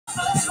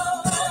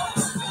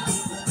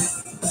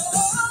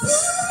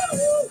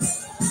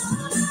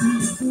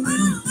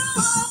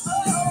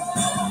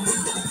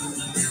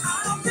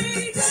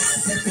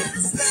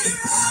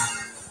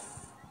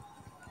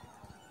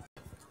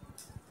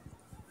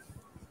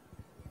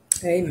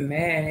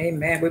Amen.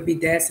 Amen. We'll be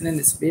dancing in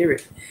the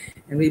spirit.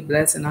 And we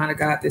bless and honor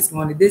God this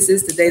morning. This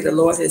is the day the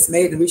Lord has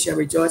made, and we shall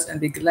rejoice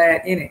and be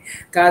glad in it.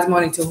 God's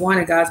morning to one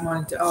and God's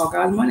morning to all.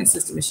 God's morning,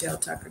 Sister Michelle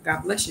Tucker.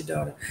 God bless you,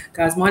 daughter.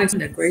 God's morning,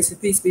 the grace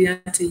and peace be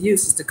unto you,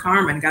 Sister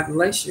Carmen. God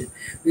bless you.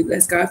 We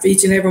bless God for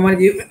each and every one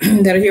of you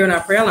that are here on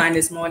our prayer line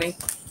this morning.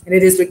 And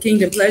it is with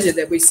kingdom pleasure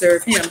that we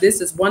serve him. This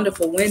is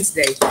Wonderful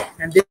Wednesday.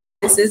 And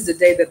this is the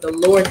day that the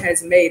Lord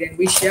has made, and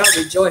we shall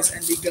rejoice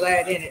and be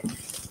glad in it.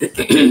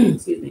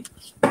 Excuse me.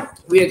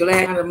 We are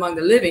glad among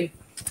the living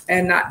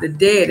and not the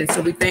dead. And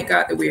so we thank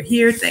God that we're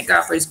here. Thank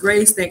God for his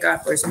grace. Thank God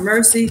for his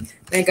mercy.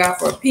 Thank God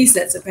for a peace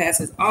that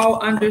surpasses all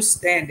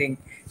understanding.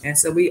 And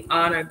so we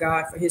honor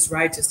God for his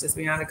righteousness.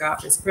 We honor God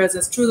for his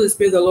presence. Truly, the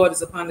Spirit of the Lord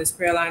is upon this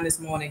prayer line this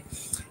morning.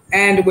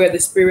 And where the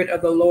Spirit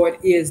of the Lord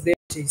is, there.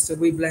 So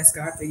we bless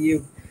God for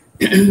you.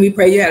 We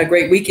pray you had a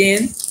great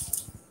weekend.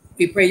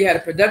 We pray you had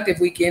a productive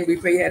weekend. We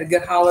pray you had a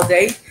good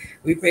holiday.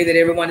 We pray that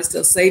everyone is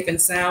still safe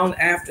and sound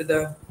after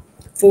the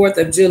 4th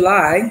of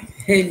July.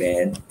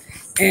 Amen.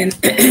 And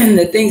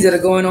the things that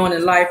are going on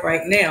in life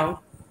right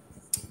now,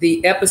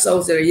 the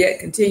episodes that are yet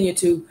continue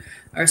to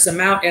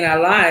surmount in our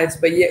lives,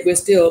 but yet we're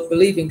still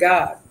believing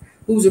God.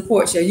 Whose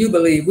report shall you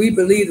believe? We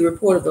believe the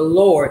report of the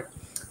Lord.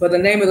 For the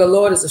name of the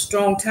Lord is a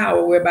strong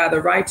tower whereby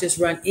the righteous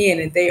run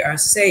in and they are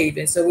saved.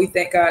 And so we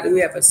thank God that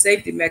we have a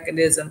safety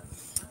mechanism.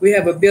 We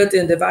have a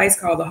built-in device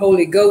called the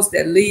Holy Ghost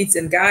that leads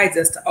and guides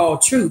us to all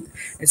truth.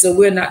 And so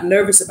we're not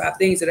nervous about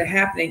things that are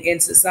happening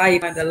in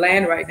society, in the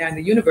land right now, in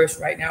the universe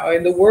right now, or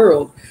in the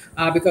world,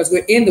 because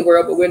we're in the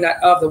world, but we're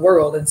not of the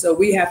world. And so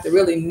we have to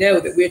really know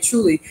that we're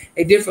truly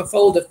a different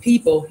fold of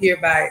people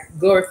hereby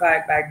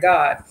glorified by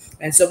God.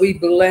 And so we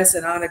bless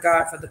and honor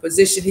God for the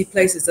position he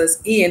places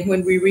us in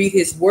when we read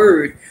his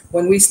word,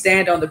 when we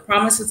stand on the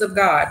promises of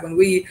God, when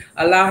we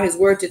allow his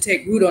word to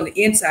take root on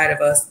the inside of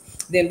us.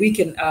 Then we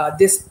can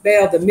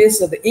dispel the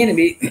myths of the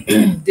enemy,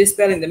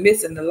 dispelling the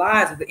myths and the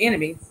lies of the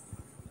enemy,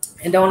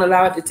 and don't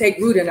allow it to take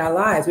root in our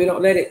lives. We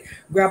don't let it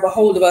grab a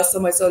hold of us so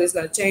much so that it's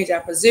going to change our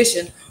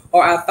position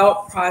or our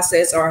thought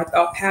process or our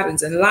thought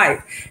patterns in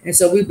life. And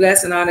so we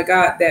bless and honor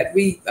God that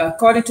we,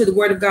 according to the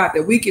word of God,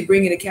 that we can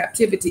bring into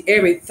captivity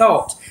every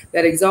thought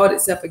that exalts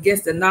itself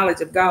against the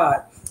knowledge of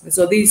God. And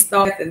so these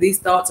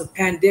thoughts of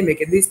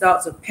pandemic and these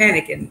thoughts of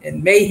panic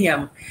and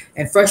mayhem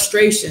and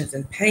frustrations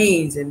and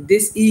pains and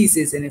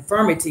diseases and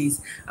infirmities,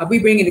 we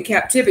bring into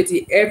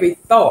captivity every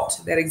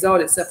thought that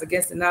exalts itself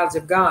against the knowledge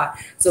of God.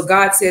 So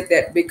God said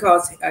that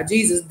because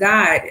Jesus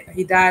died,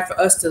 he died for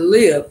us to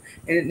live,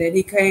 and then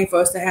he came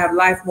for us to have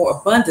life more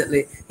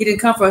abundantly. He didn't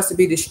come for us to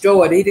be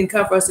destroyed. He didn't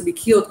come for us to be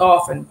killed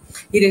off, and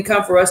he didn't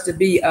come for us to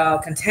be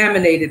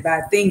contaminated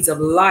by things of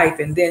life,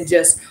 and then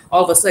just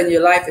all of a sudden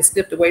your life is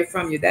stripped away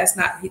from you. That's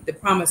not the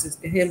promises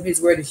in him.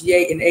 His word is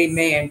yea and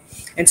amen.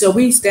 And so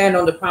we stand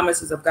on the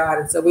promises of God.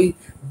 And so we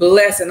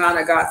bless and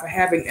honor God for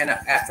having an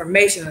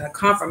affirmation and a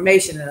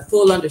confirmation and a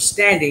full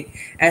understanding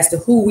as to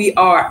who we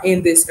are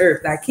in this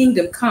earth. Thy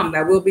kingdom come,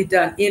 thy will be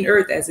done in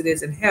earth as it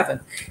is in heaven.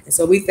 And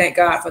so we thank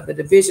God for the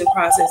division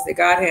process that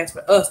God has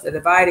for us, the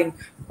dividing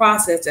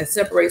process that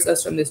separates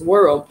us from this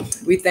world.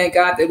 We thank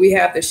God that we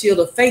have the shield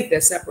of faith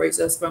that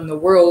separates us from the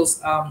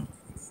world's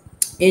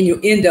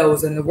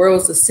innuendos and the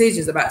world's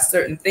decisions about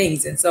certain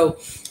things. And so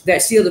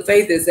that shield of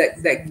faith is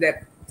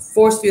that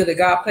force field that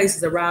God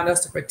places around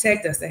us to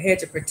protect us, the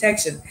hedge of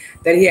protection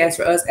that he has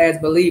for us as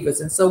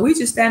believers. And so we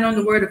just stand on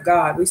the word of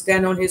God. We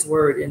stand on his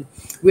word, and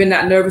we're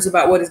not nervous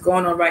about what is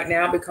going on right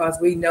now because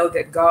we know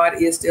that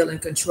God is still in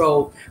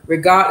control.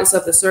 Regardless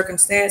of the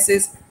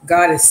circumstances,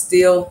 God is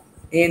still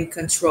in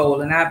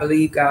control. And I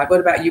believe God.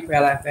 What about you,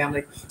 Prayer Line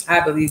family? I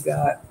believe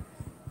God.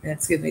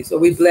 Excuse me. So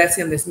we bless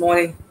him this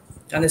morning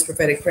on this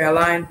prophetic prayer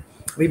line.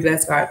 We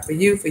bless God for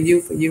you,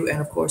 and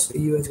of course for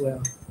you as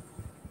well.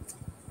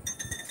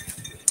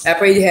 I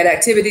pray you had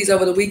activities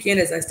over the weekend,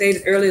 as I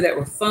stated earlier, that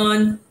were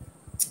fun.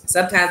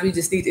 Sometimes we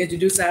just need to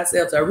introduce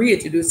ourselves or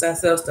reintroduce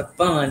ourselves to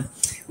fun.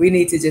 We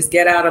need to just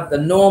get out of the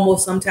normal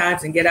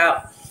sometimes and get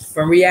out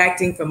from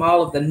reacting from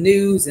all of the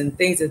news and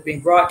things that's being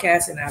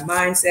broadcast in our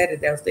mindset, and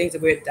those things that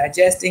we're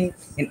digesting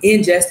and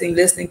ingesting,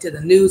 listening to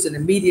the news and the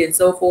media and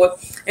so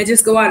forth, and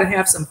just go out and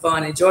have some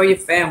fun. Enjoy your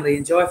family,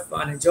 enjoy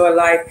fun, enjoy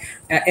life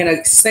in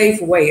a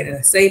safe way, in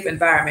a safe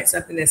environment,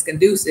 something that's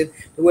conducive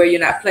to where you're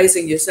not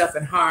placing yourself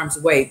in harm's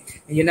way,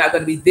 and you're not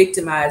going to be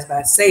victimized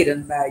by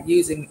Satan by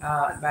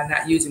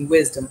not using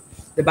wisdom.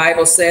 The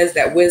Bible says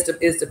that wisdom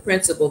is the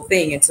principal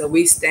thing, and so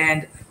we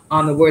stand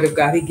on the word of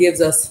God. He gives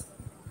us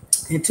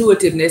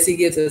intuitiveness, he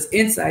gives us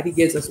insight, he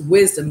gives us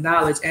wisdom,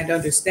 knowledge, and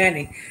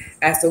understanding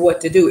as to what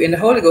to do. And the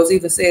Holy Ghost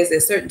even says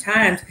that certain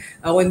times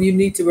when you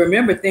need to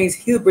remember things,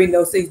 he'll bring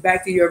those things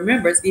back to your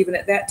remembrance even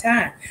at that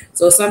time.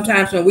 So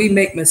sometimes when we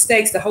make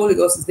mistakes, the Holy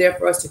Ghost is there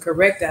for us to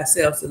correct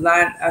ourselves, to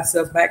line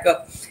ourselves back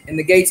up in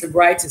the gates of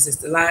righteousness,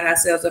 to line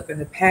ourselves up in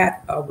the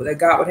path that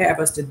God would have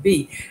us to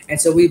be.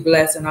 And so we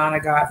bless and honor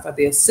God for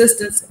the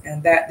assistance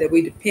and that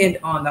we depend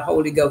on the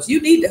Holy Ghost.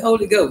 You need the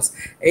Holy Ghost.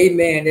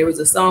 Amen. There was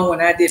a song when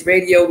I did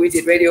radio, we did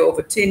did radio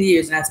over 10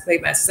 years, and I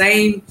played my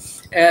same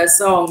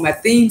song, my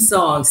theme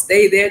song,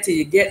 stay there till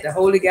you get the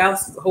Holy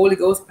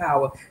Ghost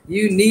power.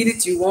 You need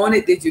it, you want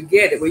it, did you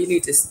get it? Well, you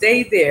need to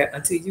stay there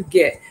until you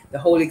get the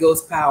Holy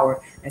Ghost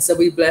power. And so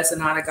we bless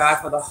and honor God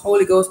for the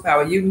Holy Ghost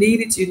power. You need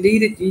it, you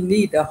need it, you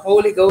need the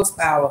Holy Ghost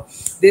power.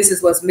 This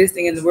is what's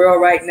missing in the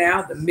world right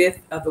now, the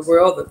myth of the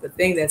world, the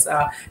thing that's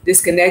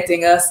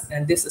disconnecting us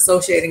and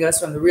disassociating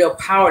us from the real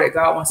power that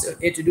God wants to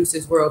introduce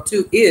this world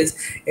to is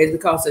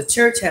because the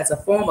church has a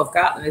form of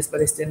godliness, but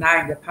it's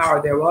denying the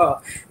power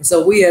thereof. And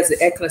so we as the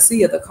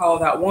ecclesia, the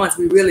called out ones,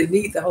 we really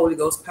need the Holy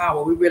Ghost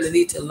power. We really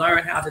need to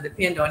learn how to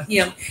depend on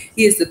him.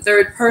 He is the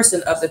third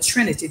person of the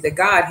Trinity, the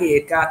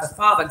Godhead, God the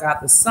Father, God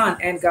the Son,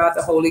 and God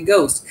the Holy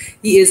Ghost.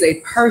 He is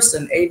a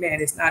person. Amen.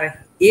 It's not a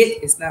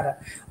it. It's not a,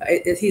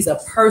 he's a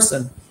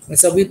person. And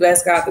so we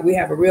bless God that we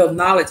have a real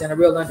knowledge and a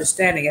real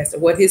understanding as to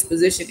what his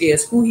position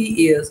is, who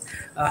he is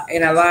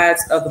in our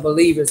lives of the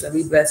believers. And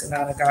we bless and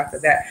honor God for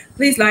that.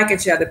 Please like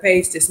and share the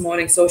page this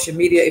morning, social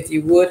media, if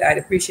you would. I'd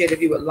appreciate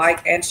if you would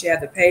like and share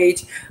the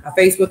page.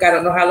 Facebook, I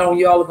don't know how long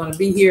you all are going to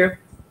be here.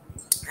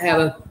 I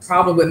have a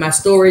problem with my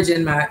storage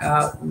and my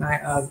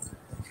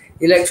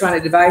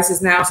electronic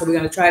devices now, so we're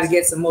going to try to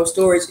get some more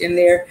storage in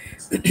there,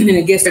 and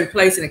it gets in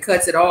place and it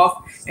cuts it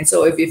off. And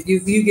so if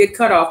you get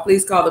cut off,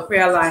 please call the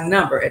prayer line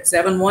number at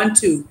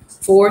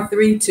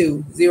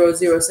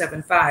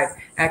 712-432-0075,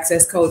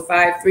 access code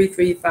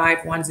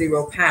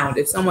 533510 #.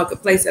 If someone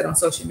could place that on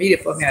social media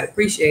for me, I'd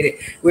appreciate it.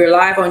 We're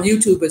live on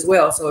YouTube as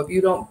well, so if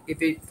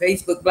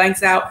Facebook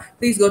blanks out,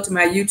 please go to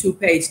my YouTube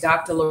page,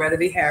 Dr. Loretta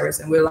V. Harris,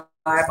 and we're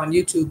live on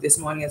YouTube this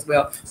morning as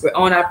well. We're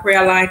on our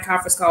prayer line,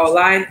 conference call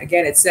line.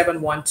 Again, it's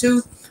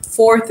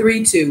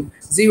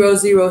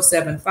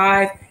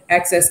 712-432-0075,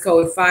 access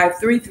code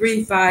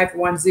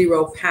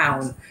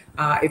 533510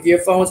 #. If your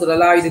phones will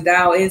allow you to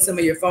dial in, some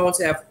of your phones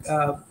have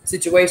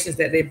situations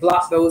that they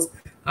block those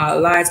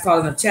lines,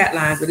 calling them chat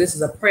lines, but this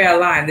is a prayer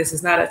line. This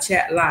is not a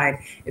chat line.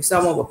 If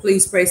someone will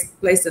please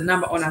place the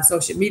number on our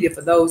social media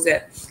for those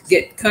that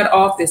get cut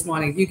off this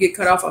morning. If you get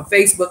cut off on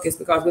Facebook, it's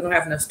because we don't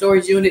have enough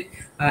storage unit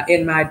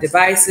in my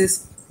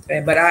devices.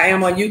 But I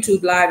am on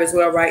YouTube live as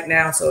well right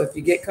now. So if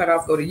you get cut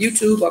off, go to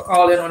YouTube or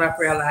call in on our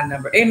prayer line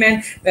number.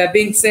 Amen. That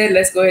being said,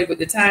 let's go ahead with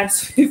the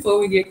times before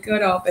we get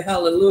cut off.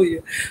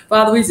 Hallelujah.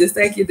 Father, we just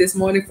thank you this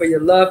morning for your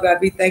love. God,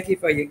 we thank you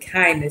for your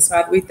kindness.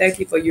 Father, we thank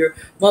you for your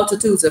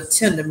multitudes of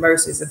tender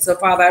mercies. And so,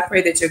 Father, I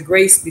pray that your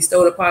grace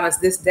bestowed upon us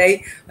this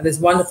day, on this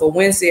wonderful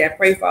Wednesday. I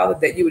pray, Father,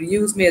 that you would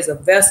use me as a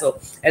vessel,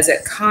 as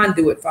a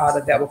conduit, Father,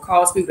 that will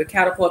cause people to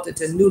catapult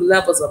into new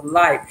levels of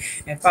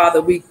life. And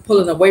Father, we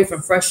pulling away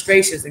from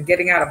frustrations and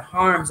getting out of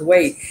harm's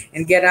way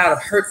and get out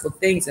of hurtful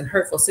things and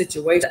hurtful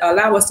situations.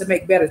 Allow us to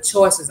make better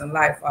choices in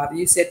life, Father.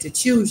 You said to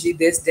choose ye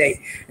this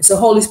day. And so,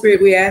 Holy Spirit,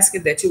 we're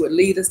asking that you would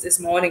lead us this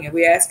morning, and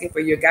we're asking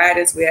for your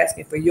guidance. We're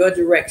asking for your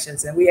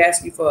directions, and we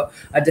ask you for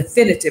a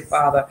definitive,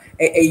 Father,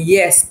 a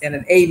yes and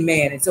an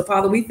amen. And so,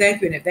 Father, we thank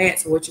you in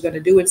advance for what you're going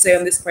to do and say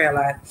on this prayer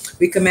line.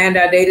 We command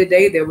our day to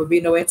day. There will be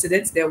no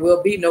incidents. There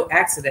will be no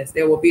accidents.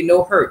 There will be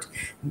no hurt.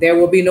 There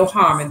will be no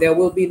harm, and there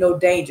will be no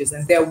dangers,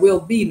 and there will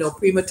be no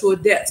premature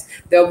deaths.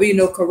 There will be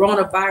no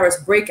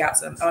coronavirus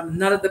breakouts on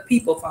none of the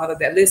people, Father,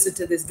 that listen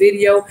to this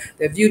video,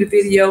 that view the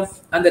video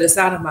under the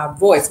sound of my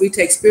voice. We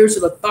take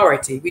spiritual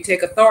authority. We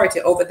take authority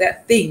over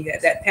that thing,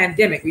 that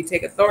pandemic. We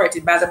take authority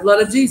by the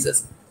blood of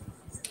Jesus.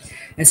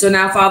 And so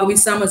now, Father, we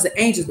summons the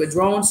angels with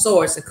drawn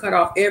swords to cut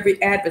off every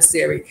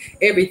adversary,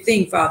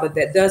 everything, Father,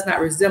 that does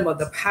not resemble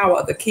the power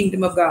of the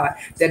kingdom of God,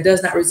 that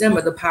does not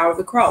resemble the power of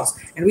the cross.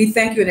 And we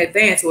thank you in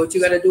advance for what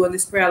you're going to do in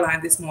this prayer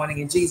line this morning.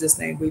 In Jesus'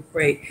 name we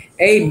pray.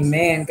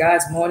 Amen.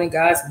 God's morning,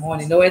 God's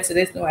morning. No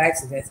incidents, no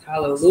accidents.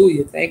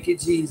 Hallelujah. Thank you,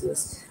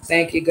 Jesus.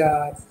 Thank you,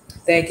 God.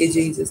 Thank you,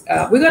 Jesus.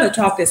 We're going to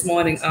talk this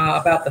morning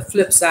about the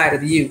flip side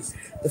of you,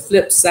 the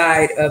flip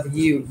side of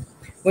you.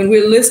 When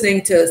we're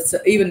listening to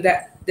even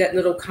that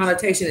little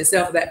connotation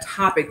itself, that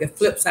topic, the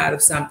flip side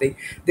of something,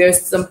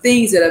 there's some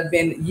things that have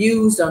been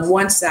used on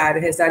one side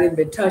and has not even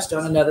been touched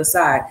on another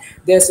side.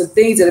 There's some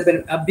things that have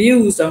been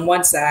abused on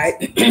one side,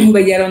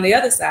 but yet on the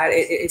other side,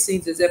 it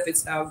seems as if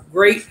it's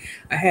great.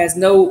 It has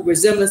no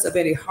resemblance of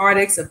any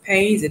heartaches or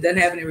pains. It doesn't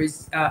have any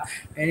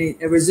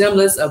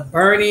resemblance of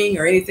burning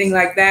or anything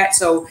like that.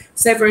 So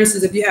say, for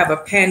instance, if you have a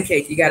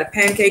pancake, you got a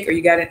pancake or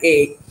you got an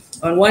egg.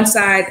 On one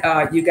side,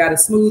 you got a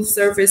smooth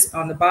surface.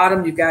 On the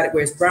bottom, you got it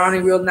where it's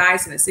browning real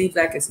nice, and it seems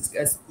like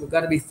it's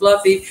going to be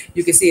fluffy.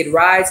 You can see it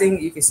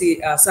rising. You can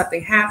see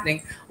something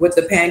happening with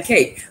the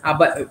pancake.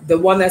 But the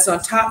one that's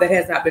on top that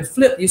has not been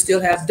flipped, you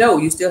still have dough.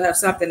 You still have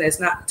something that's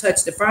not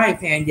touched the frying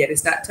pan yet.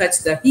 It's not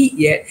touched the heat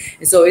yet.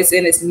 And so it's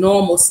in its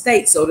normal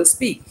state, so to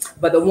speak.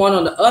 But the one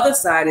on the other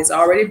side is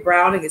already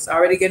browning. It's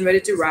already getting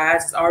ready to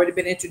rise. It's already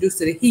been introduced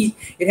to the heat.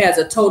 It has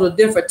a total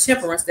different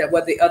temperance than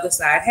what the other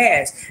side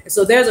has. And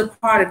so there's a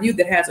part of of you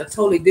that has a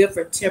totally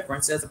different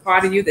temperance. There's a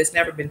part of you that's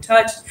never been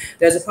touched.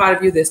 There's a part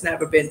of you that's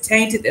never been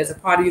tainted. There's a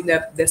part of you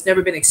that's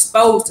never been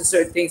exposed to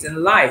certain things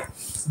in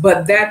life.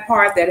 But that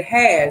part that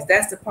has,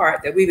 that's the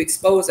part that we've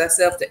exposed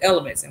ourselves to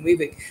elements, and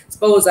we've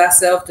exposed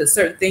ourselves to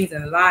certain things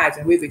in lives,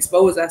 and we've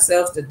exposed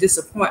ourselves to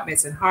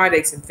disappointments and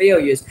heartaches and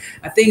failures,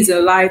 things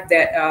in life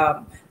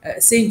that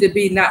seem to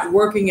be not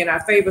working in our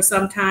favor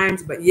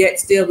sometimes, but yet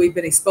still we've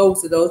been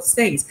exposed to those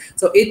things.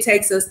 So it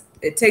takes us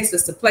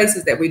to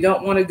places that we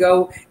don't want to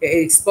go.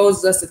 It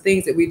exposes us to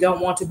things that we don't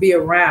want to be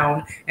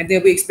around. And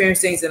then we experience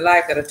things in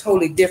life that are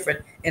totally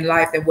different in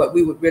life than what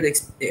we would really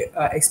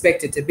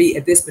expect it to be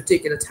at this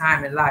particular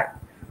time in life.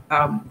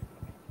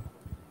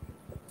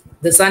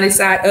 The sunny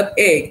side up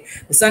egg.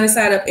 The sunny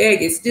side up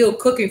egg is still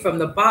cooking from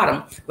the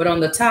bottom, but on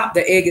the top,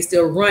 the egg is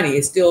still runny.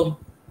 It's still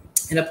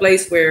in a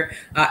place where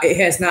it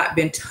has not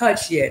been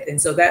touched yet.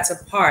 And so that's a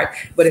part.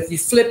 But if you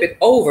flip it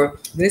over,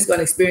 then it's going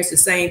to experience the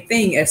same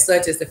thing as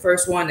such as the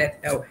first one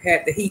that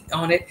had the heat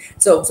on it.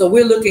 So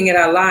we're looking at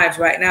our lives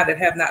right now that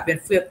have not been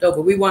flipped over.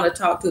 We want to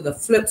talk to the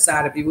flip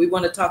side of you. We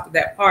want to talk to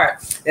that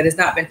part that has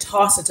not been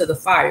tossed into the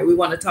fire. We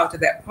want to talk to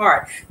that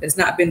part that's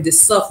not been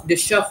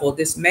disheveled,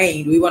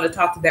 dismayed. We want to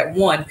talk to that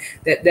one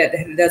that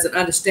doesn't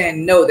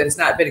understand, that has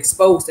not been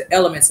exposed to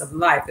elements of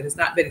life, that has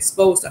not been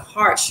exposed to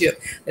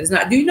hardship, that is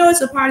not, do you know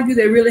it's a part of you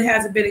that really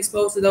hasn't been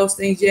exposed to those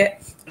things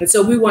yet? And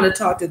so we want to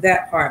talk to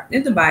that part.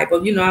 In the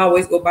Bible, I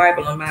always go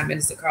Bible on my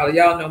Minister Carla.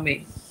 Y'all know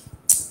me.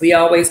 We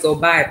always go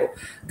Bible.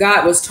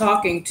 God was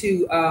talking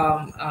to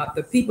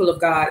the people of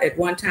God at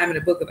one time in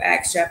the book of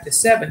Acts chapter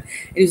 7.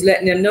 He was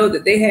letting them know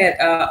that they had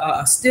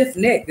a stiff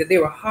neck, that they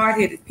were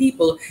hard-headed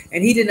people,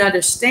 and he didn't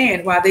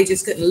understand why they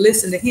just couldn't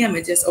listen to him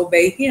and just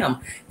obey him.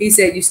 He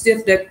said, you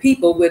stiff-necked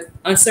people with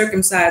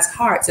uncircumcised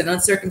hearts and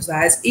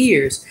uncircumcised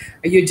ears.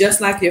 You're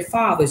just like your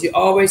fathers. You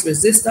always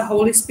resist the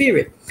Holy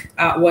Spirit.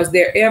 Was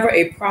there ever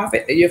a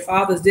prophet that your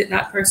fathers did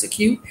not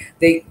persecute?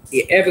 They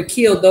ever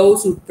killed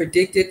those who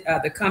predicted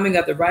the coming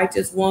of the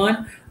righteous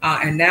one?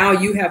 And now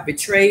you have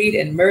betrayed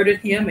and murdered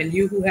him, and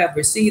you who have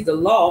received the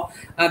law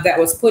that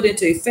was put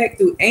into effect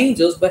through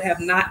angels, but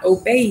have not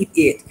obeyed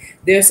it.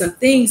 There's some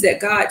things that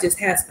God just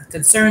has a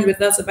concern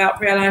with us about,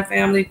 Prayer Line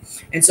family.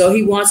 And so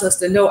he wants us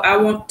to know, I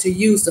want to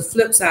use the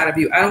flip side of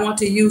you. I don't want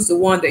to use the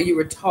one that you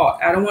were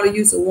taught. I don't want to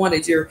use the one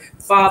that your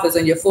fathers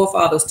and your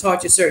forefathers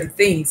taught you certain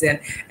things, and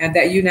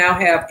that you now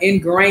have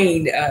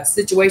ingrained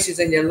situations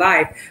in your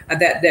life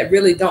that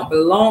really don't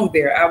belong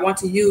there. I want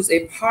to use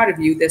a part of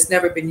you that's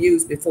never been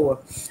used before.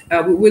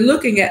 We're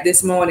looking at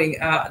this morning,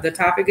 the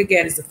topic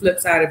again is the flip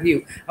side of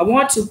you. I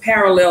want to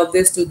parallel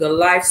this to the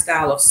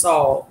lifestyle of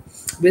Saul.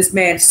 This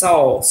man,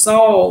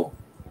 Saul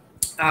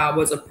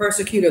was a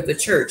persecutor of the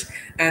church.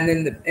 And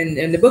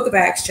in the book of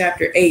Acts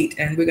chapter 8,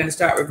 and we're going to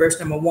start with verse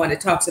number 1,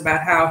 it talks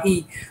about how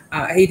he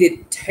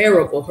did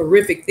terrible,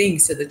 horrific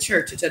things to the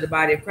church and to the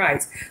body of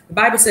Christ. The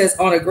Bible says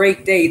on a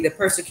great day, the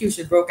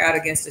persecution broke out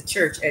against the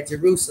church at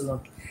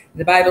Jerusalem.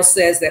 The Bible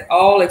says that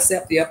all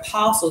except the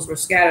apostles were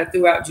scattered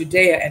throughout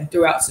Judea and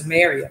throughout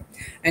Samaria.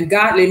 And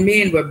godly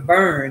men were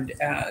burned.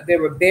 They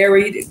were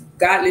buried.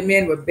 Godly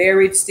men were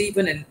buried.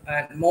 Stephen and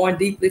mourned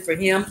deeply for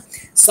him.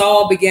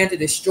 Saul began to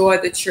destroy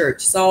the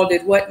church. Saul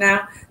did what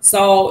now?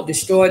 Saul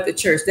destroyed the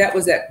church. That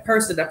was that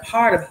person, the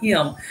part of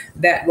him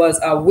that was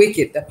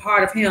wicked, the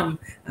part of him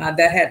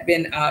that had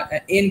been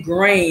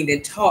ingrained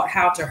and taught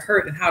how to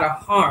hurt and how to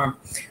harm.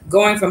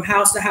 Going from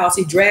house to house,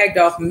 he dragged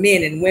off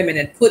men and women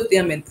and put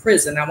them in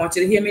prison. I want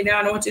you to hear me now,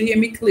 and I want you to hear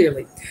me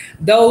clearly.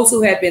 Those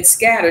who had been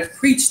scattered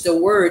preached the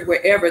word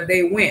wherever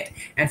they went.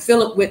 And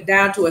Philip went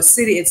down to a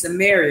city in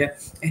Samaria,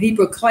 and he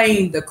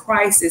proclaimed the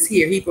Christ is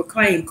here. He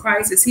proclaimed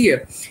Christ is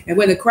here. And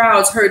when the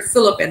crowds heard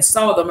Philip and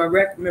saw the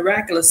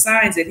miraculous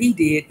signs that he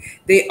did,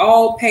 they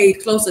all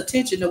paid close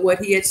attention to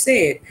what he had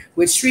said.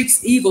 With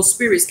shrieks, evil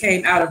spirits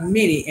came out of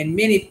many, and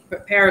many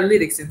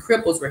paralytics and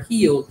cripples were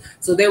healed.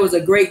 So there was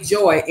a great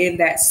joy in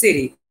that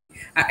city.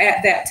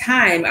 At that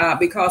time,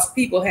 because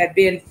people had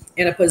been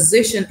in a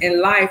position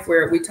in life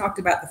where we talked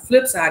about the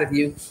flip side of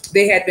you,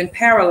 they had been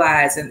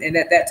paralyzed. And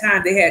at that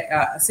time, they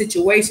had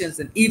situations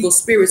and evil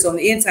spirits on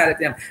the inside of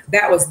them.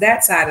 That was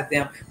that side of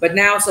them. But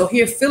now, so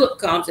here Philip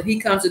comes, and he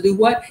comes to do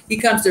what? He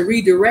comes to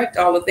redirect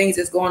all the things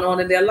that's going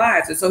on in their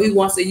lives. And so he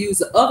wants to use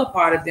the other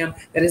part of them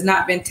that has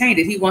not been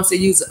tainted. He wants to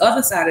use the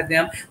other side of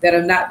them that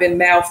have not been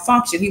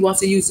malfunctioned. He wants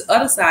to use the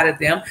other side of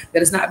them that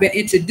has not been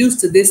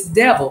introduced to this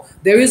devil.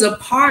 There is a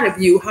part of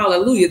you,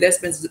 hallelujah, that's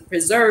been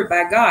preserved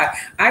by God.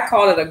 I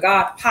call it a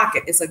God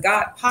pocket. It's a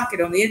God pocket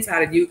on the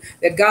inside of you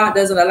that God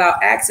doesn't allow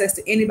access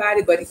to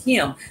anybody but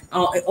him.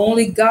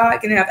 Only God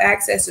can have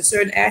access to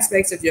certain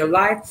aspects of your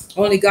life.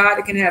 Only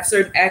God can have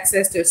certain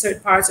access to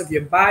certain parts of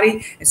your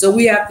body. And so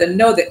we have to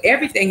know that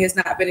everything has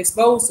not been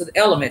exposed to the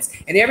elements,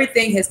 and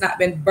everything has not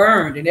been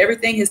burned, and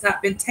everything has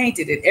not been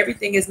tainted, and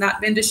everything has not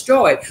been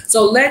destroyed.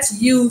 So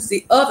let's use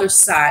the other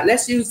side.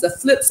 Let's use the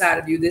flip side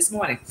of you this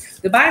morning.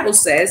 The Bible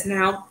says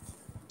now,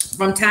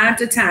 From time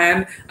to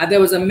time, there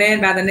was a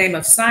man by the name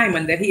of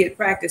Simon that he had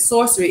practiced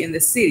sorcery in the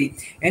city,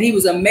 and he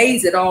was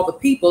amazed at all the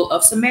people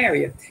of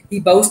Samaria. He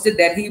boasted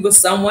that he was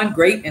someone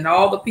great, and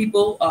all the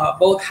people,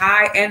 both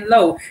high and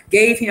low,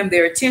 gave him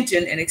their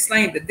attention and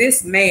exclaimed that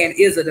this man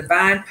is a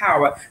divine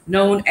power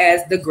known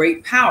as the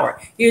great power.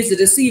 Here's the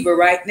deceiver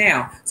right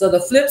now. So the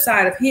flip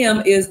side of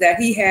him is that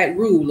he had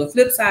rule. The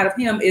flip side of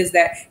him is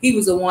that he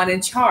was the one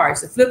in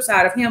charge. The flip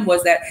side of him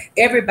was that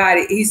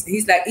everybody,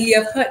 he's like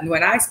E.F. Hutton.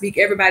 When I speak,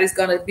 everybody's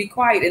going to be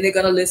quiet and they're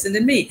going to listen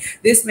to me.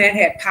 This man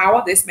had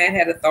power. This man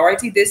had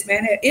authority. This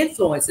man had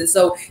influence. And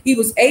so he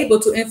was able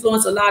to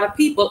influence a lot of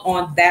people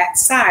on that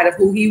side of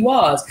who he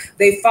was.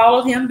 They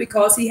followed him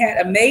because he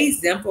had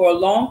amazed them for a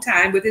long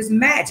time with his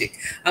magic.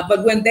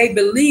 But when they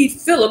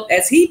believed Philip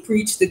as he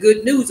preached the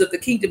good news of the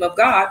kingdom of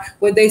God,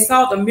 when they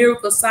saw the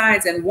miracle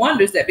signs and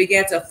wonders that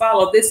began to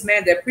follow this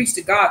man that preached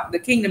to God, the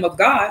kingdom of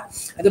God,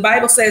 the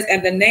Bible says,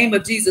 in the name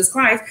of Jesus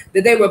Christ,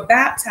 that they were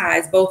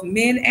baptized, both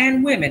men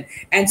and women.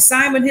 And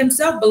Simon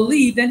himself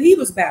believed and he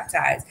was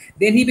baptized.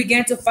 Then he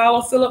began to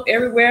follow Philip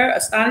everywhere,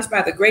 astonished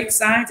by the great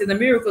signs and the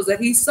miracles that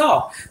he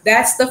saw.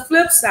 That's the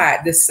flip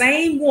side. The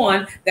same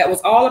one that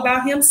was all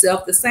about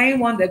himself, the same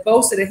one that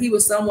boasted that he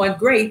was someone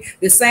great,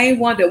 the same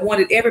one that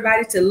wanted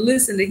everybody to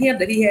listen to him,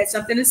 that he had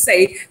something to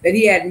say, that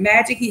he had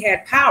magic, he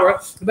had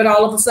power. But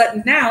all of a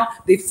sudden now,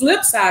 the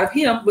flip side of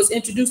him was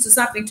introduced to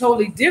something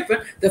totally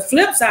different. The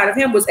flip side of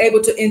him was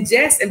able to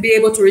ingest and be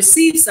able to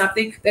receive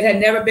something that had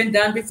never been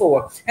done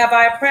before. Have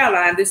I a prayer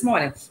line this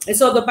morning? And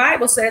so the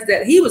Bible says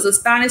that he was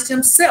astonished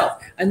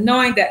himself, and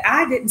knowing that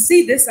I didn't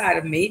see this side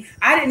of me.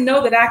 I didn't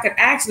know that I could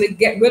actually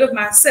get rid of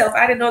myself.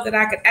 I didn't know that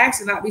I could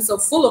actually not be so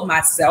full of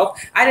myself.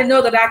 I didn't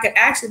know that I could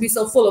actually be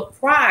so full of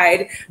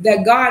pride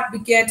that God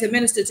began to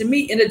minister to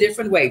me in a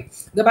different way.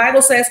 The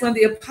Bible says when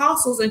the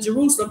apostles in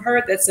Jerusalem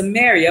heard that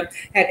Samaria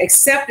had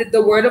accepted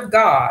the word of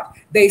God,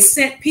 they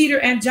sent Peter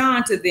and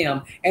John to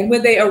them. And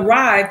when they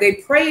arrived, they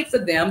prayed for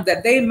them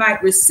that they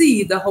might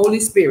receive the Holy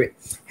Spirit.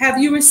 Have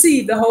you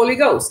received the Holy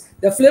Ghost?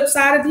 The flip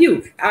side of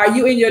you. Are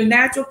you in your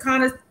natural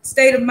kind of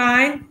state of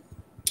mind?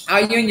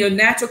 Are you in your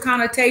natural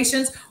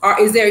connotations, or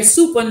is there a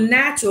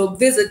supernatural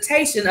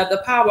visitation of the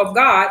power of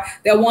God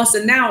that wants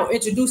to now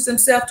introduce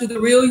himself to the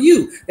real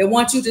you, that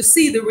wants you to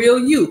see the real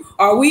you?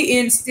 Are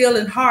we still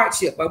in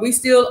hardship? Are we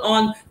still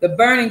on the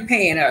burning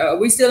pan? Are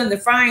we still in the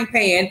frying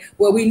pan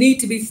where we need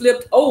to be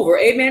flipped over?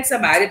 Amen,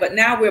 somebody. But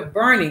now we're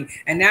burning,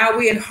 and now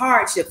we're in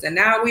hardships, and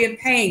now we're in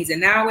pains, and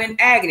now we're in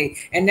agony,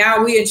 and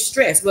now we're in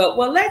stress. Well,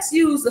 let's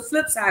use the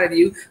flip side of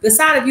you, the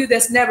side of you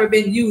that's never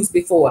been used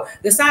before,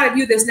 the side of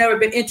you that's never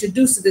been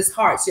introduced to this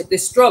hardship,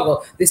 this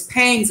struggle, this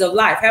pangs of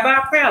life. Have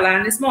our prayer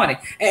line this morning.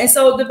 And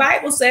so the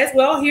Bible says,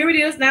 well, here it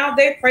is now.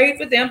 They prayed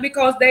for them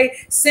because they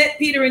sent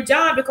Peter and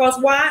John.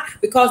 Because why?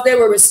 Because they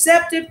were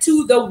receptive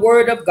to the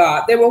word of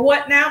God. They were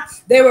what now?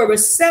 They were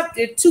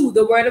receptive to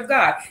the word of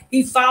God.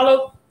 He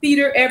followed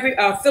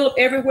Philip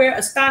everywhere,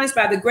 astonished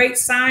by the great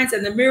signs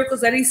and the miracles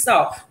that he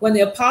saw. When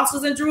the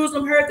apostles in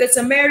Jerusalem heard that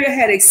Samaria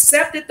had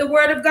accepted the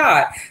word of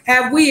God,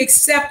 have we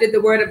accepted the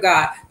word of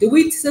God? Do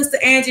we, Sister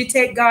Angie,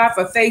 take God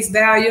for face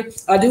value?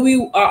 Or do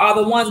we are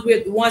the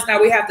ones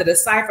now we have to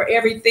decipher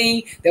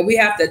everything, that we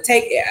have to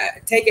take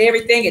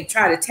everything and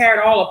try to tear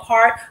it all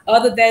apart,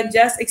 other than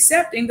just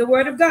accepting the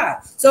word of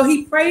God? So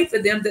he prayed for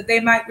them that they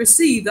might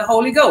receive the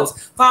Holy Ghost.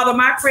 Father,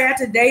 my prayer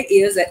today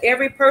is that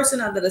every person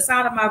under the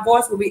sound of my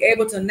voice will be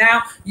able to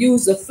now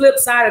use the flip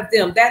side of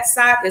them, that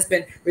side that's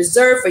been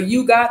reserved for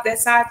you, God, that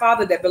side,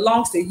 Father, that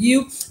belongs to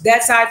you,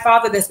 that side,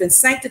 Father, that's been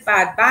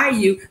sanctified by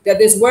you, that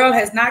this world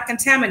has not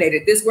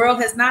contaminated, this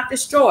world has not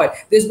destroyed,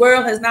 this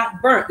world has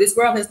not burnt, this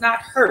world has not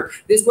hurt,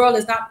 this world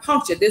has not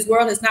punctured, this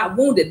world has not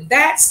wounded.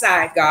 That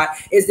side, God,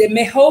 is the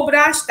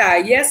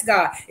Mehobrashtai, yes,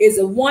 God, is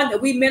the one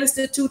that we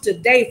minister to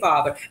today,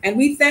 Father. And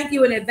we thank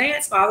you in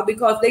advance, Father,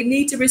 because they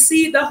need to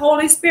receive the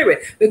Holy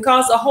Spirit,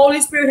 because the Holy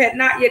Spirit had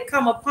not yet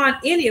come upon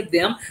any of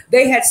them.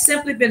 They had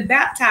simply been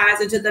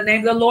baptized into the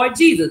name of the Lord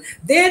Jesus.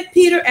 Then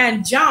Peter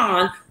and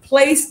John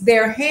placed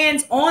their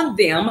hands on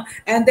them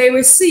and they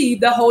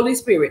received the Holy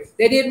Spirit.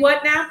 They did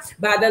what now?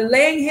 By the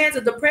laying hands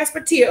of the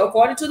presbyter,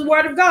 according to the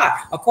word of God,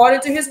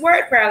 according to his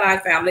word, prayer line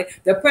family,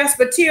 the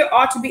presbyter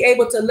ought to be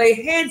able to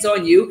lay hands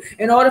on you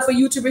in order for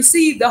you to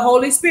receive the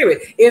Holy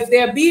Spirit. If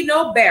there be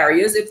no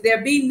barriers, if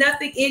there be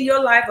nothing in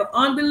your life of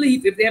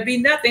unbelief, if there be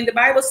nothing, the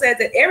Bible says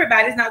that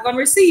everybody's not going to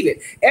receive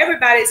it.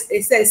 Everybody,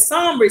 it says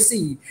some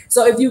receive.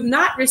 So if you've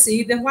not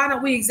received, then why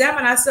don't we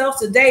examine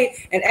ourselves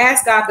today and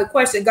ask God the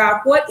question,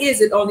 God, what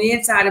is it on the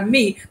inside of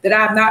me that I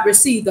have not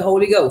received the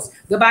Holy Ghost?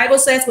 The Bible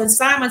says when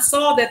Simon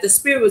saw that the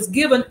Spirit was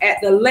given at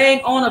the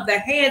laying on of the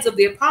hands of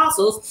the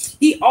apostles,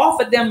 he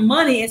offered them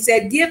money and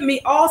said, give me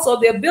also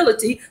the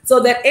ability so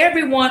that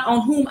everyone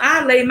on whom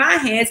I lay my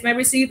hands may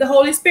receive the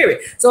Holy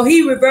Spirit. So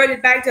he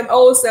reverted back to his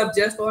old self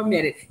just for a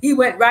minute. He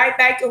went right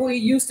back to who he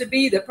used to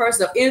be, the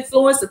person of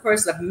influence, the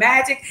person of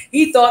magic.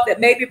 He thought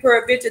that maybe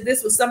peradventure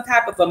this was some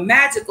type of a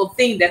magical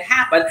thing that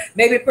happened.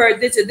 Maybe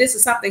peradventure this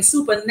is something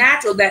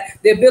supernatural, that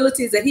the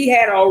abilities that he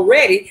had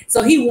already.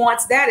 So he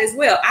wants that as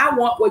well. I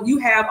want what you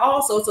have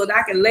also, so that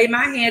I can lay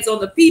my hands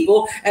on the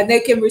people and they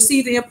can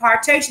receive the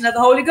impartation of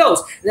the Holy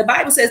Ghost. The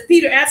Bible says,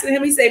 Peter answered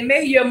him, he said,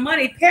 may your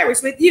money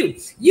perish with you.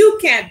 You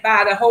can't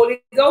buy the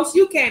Holy Ghost.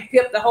 You can't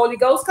pimp the Holy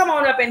Ghost. Come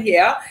on up in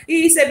here.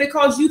 He said,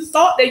 because you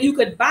thought that you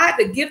could buy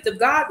the gift of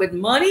God with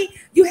money,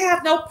 you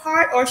have no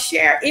part or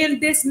share in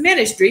this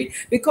ministry,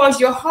 because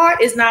your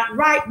heart is not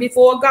right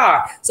before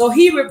God. So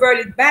he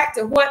reverted back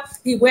to what?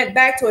 He went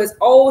back to his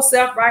old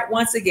self right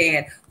once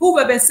again. Who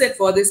have been sent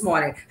for this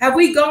morning? Have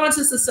we gone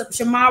to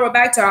Shamara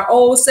back to our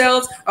old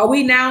selves? Are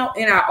we now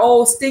in our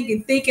old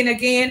stinking thinking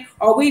again?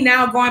 Are we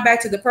now going back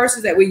to the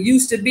persons that we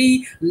used to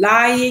be,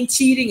 lying,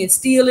 cheating, and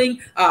stealing?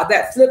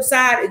 That flip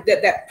side,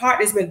 that part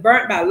that's been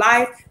burnt by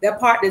life, that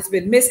part that's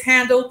been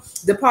mishandled,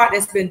 the part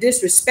that's been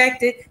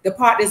disrespected, the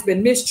part that's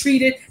been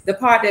mistreated, the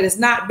part that has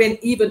not been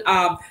even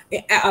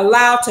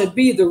allowed to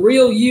be the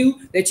real you,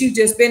 that you've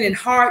just been in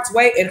harm's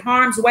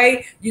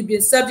way. You've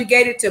been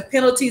subjugated to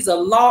penalties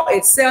of law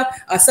itself,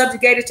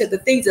 subjugated to the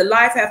things that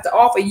life have to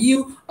offer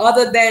you,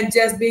 other than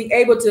just being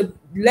able to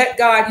let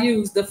God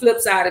use the flip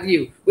side of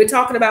you. We're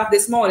talking about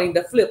this morning,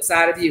 the flip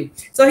side of you.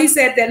 So he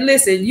said that,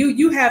 listen,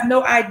 you have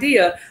no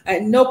idea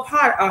and no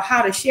part of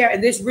how to share in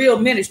this real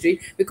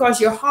ministry,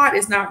 because your heart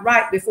is not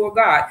right before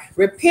God.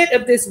 Repent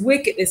of this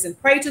wickedness and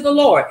pray to the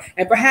Lord,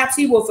 and perhaps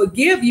he will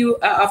forgive you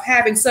of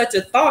having such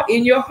a thought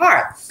in your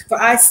heart.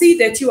 For I see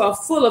that you are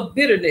full of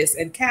bitterness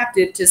and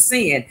captive to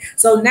sin.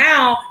 So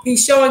now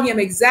he's showing him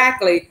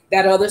exactly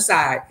that other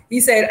side.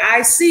 He said,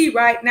 I see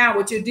right now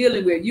what you're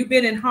dealing with. You've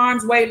been in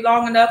harm's way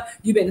long enough.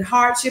 You've been in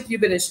hardship.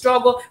 You've been in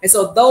struggle. And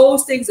so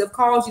those things have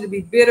caused you to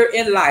be bitter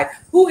in life.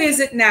 Who is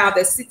it now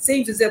that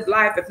seems as if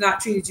life has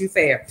not treated you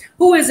fair?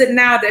 Who is it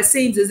now that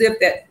seems as if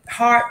that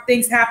hard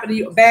things happen to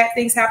you, bad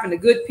things happen to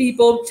good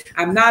people?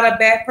 I'm not a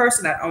bad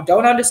person. I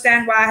don't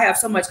understand why I have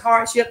so much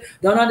hardship.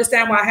 Don't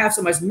understand why I have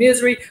so much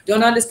misery.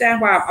 Don't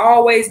understand why I'm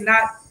always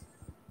not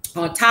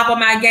on top of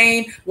my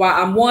game,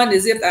 while I'm one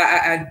as if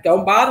I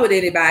don't bother with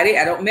anybody.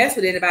 I don't mess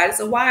with anybody.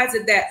 So why is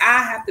it that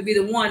I have to be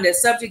the one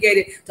that's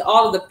subjugated to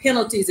all of the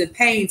penalties and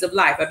pains of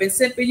life? I've been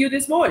sent for you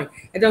this morning,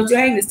 and don't you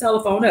hang this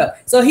telephone up.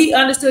 So he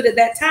understood at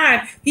that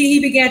time, he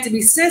began to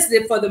be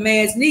sensitive for the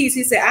man's needs.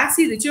 He said, I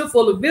see that you're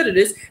full of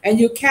bitterness and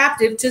you're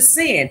captive to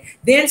sin.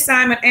 Then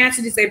Simon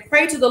answered, he said,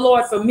 pray to the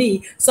Lord for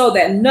me, so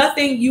that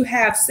nothing you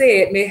have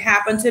said may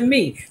happen to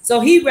me. So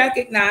he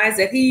recognized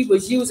that he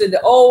was using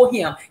the old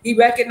him. He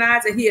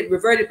recognized that he had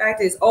reverted back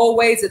to his old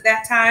ways at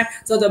that time.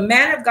 So the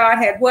man of God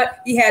had what?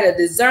 He had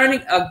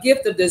a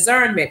gift of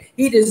discernment.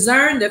 He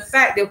discerned the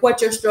fact that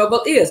what your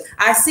struggle is.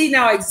 I see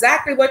now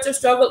exactly what your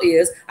struggle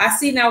is. I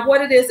see now what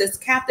it is that's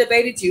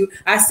captivated you.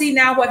 I see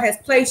now what has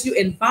placed you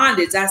in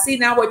bondage. I see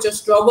now what your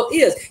struggle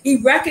is. He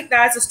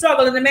recognized the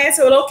struggle, and the man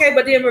said, well, okay,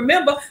 but then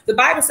remember, the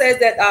Bible says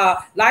that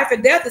life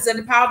and death is in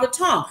the power of the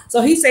tongue.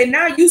 So he said,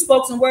 now you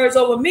spoke some words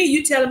over me.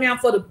 You telling me I'm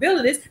full of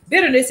bitterness,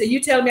 and you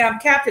telling me I'm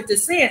captive to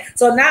sin.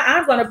 So now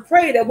I'm going to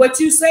pray that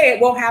what you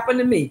said won't happen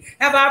to me.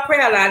 Have our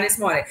prayer line this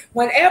morning.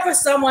 Whenever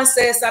someone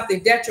says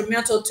something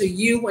detrimental to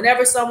you,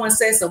 whenever someone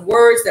says some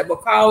words that will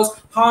cause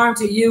harm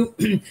to you,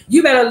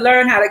 you better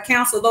learn how to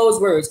counsel those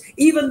words.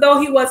 Even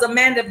though he was a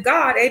man of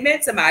God,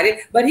 amen, somebody,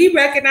 but he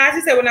recognized,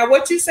 he said, well, now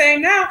what you're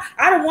saying now,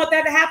 I don't want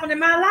that to happen in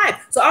my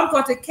life. So I'm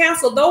going to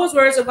cancel those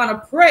words. I'm going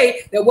to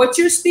pray that what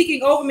you're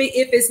speaking over me,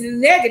 if it's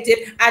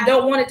negative, I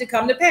don't want it to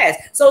come to pass.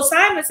 So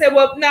Simon said,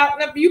 well, now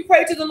you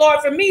pray to the Lord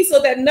for me, so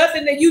that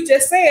nothing that you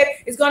just said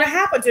is going to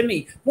happen to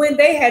me. When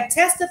they had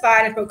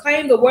testified and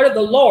proclaimed the word of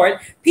the Lord,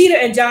 Peter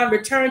and John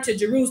returned to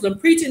Jerusalem,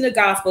 preaching the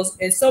gospels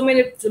in so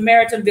many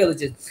Samaritan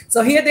villages.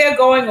 So here they're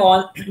going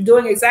on,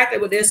 doing exactly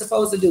what they're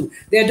supposed to do.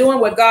 They're doing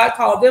what God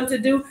called them to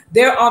do.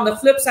 They're on the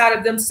flip side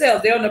of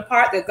themselves. They're on the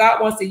part that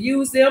God wants to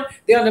use them.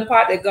 They're on the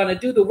part that's going to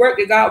do the work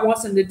that God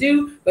wants them to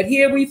do. But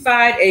here we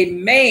find a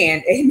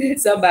man, amen,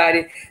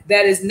 somebody,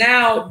 that is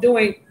now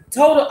doing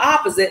total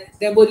opposite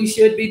than what he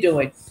should be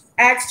doing.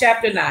 Acts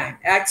chapter 9.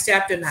 Acts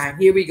chapter 9.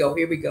 Here we go.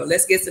 Here we go.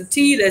 Let's get some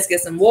tea. Let's get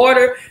some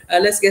water.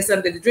 Let's get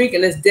something to drink,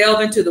 and let's delve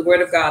into the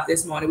word of God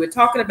this morning. We're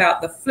talking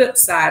about the flip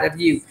side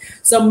of you.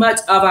 So much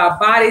of our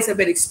bodies have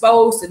been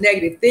exposed to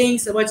negative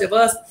things. So much of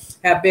us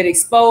have been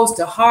exposed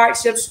to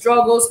hardships,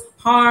 struggles,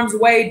 harm's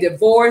way,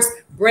 divorce,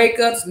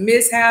 breakups,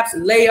 mishaps,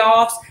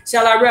 layoffs.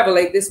 Shall I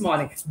revelate this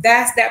morning?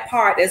 That's that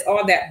part that's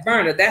on that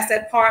burner. That's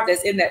that part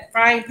that's in that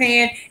frying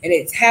pan, and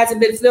it hasn't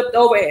been flipped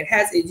over.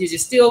 You're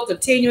just still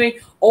continuing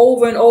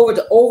over and over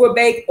to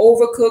overbake,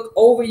 overcook,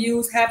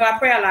 overuse. Have our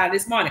prayer line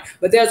this morning.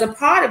 But there's a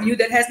part of you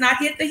that has not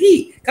hit the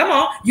heat. Come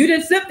on. You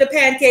didn't flip the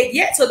pancake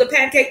yet. So the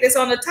pancake that's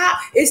on the top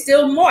is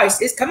still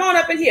moist. Come on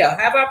up in here.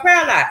 Have our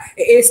prayer line.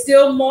 It's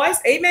still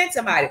moist. Amen,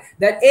 somebody.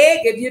 That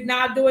egg, if you're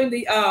not doing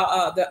the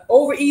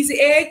over easy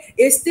egg,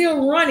 it's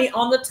still runny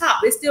on the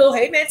top. It's still,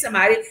 amen,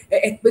 somebody,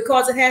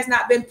 because it has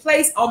not been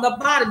placed on the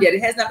bottom yet.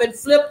 It has not been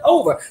flipped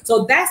over.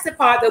 So that's the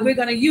part that we're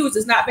going to use.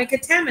 It's not been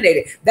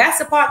contaminated. That's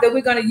the part that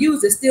we're going to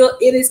use. It's still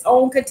in its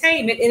own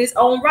containment, in its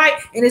own right,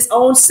 in its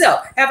own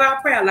self. Have our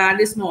prayer line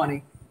this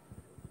morning.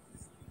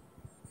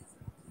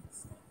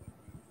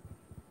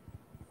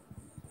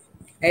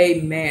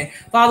 Amen.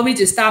 Father, we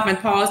just stop and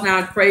pause now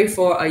and pray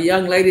for a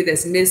young lady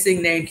that's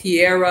missing named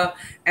Kiera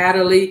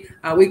Adderley.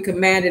 We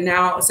command it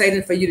now,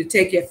 Satan, for you to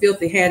take your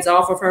filthy hands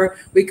off of her.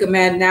 We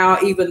command now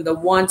even the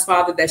ones,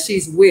 Father, that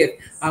she's with.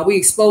 We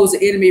expose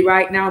the enemy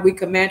right now. We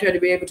command her to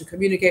be able to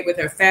communicate with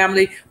her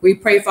family. We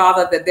pray,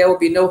 Father, that there will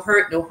be no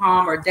hurt, no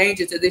harm, or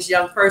danger to this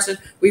young person.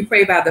 We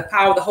pray by the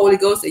power of the Holy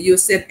Ghost that you'll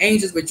send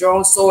angels with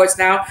drawn swords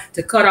now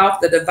to cut off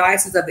the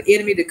devices of the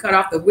enemy, to cut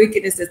off the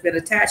wickedness that's been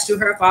attached to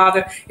her,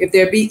 Father. If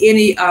there be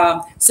any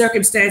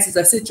circumstances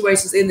or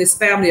situations in this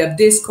family of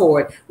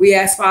discord, we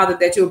ask, Father,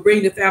 that you'll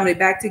bring the family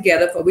back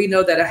together, for we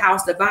know that a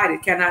house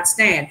divided cannot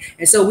stand.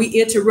 And so we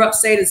interrupt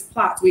Satan's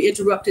plots. We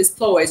interrupt his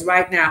ploys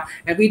right now.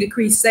 And we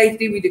decree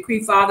safety. We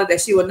decree, Father,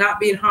 that she will not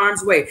be in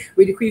harm's way.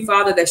 We decree,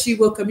 Father, that she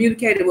will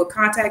communicate and will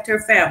contact her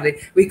family.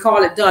 We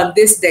call it done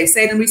this day.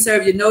 Satan, we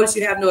serve you. Notice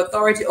you have no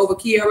authority over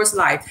Kiera's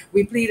life.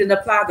 We plead and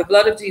apply the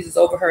blood of Jesus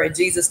over her. In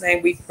Jesus'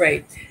 name we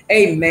pray.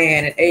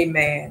 Amen and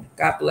amen.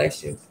 God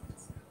bless you.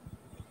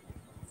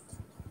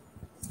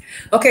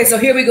 Okay, so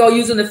here we go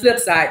using the flip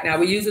side. Now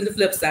we're using the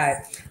flip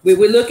side.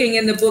 We're looking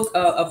in the book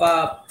of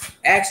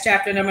Acts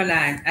chapter number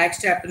 9.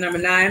 Acts chapter number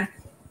 9.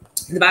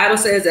 The Bible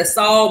says that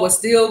Saul was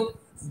still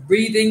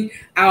breathing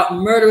out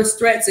murderous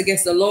threats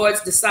against the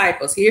Lord's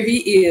disciples. Here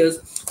he is,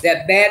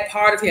 that bad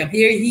part of him.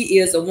 Here he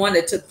is, the one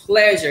that took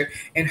pleasure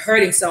in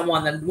hurting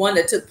someone, the one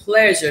that took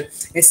pleasure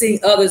in seeing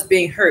others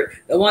being hurt,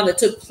 the one that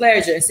took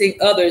pleasure in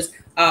seeing others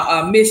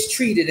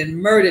mistreated and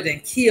murdered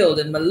and killed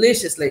and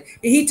maliciously.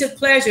 He took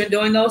pleasure in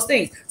doing those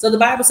things. So the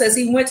Bible says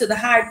he went to the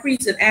high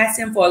priest and asked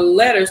him for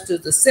letters to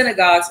the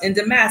synagogues in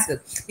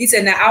Damascus. He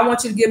said, now I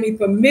want you to give me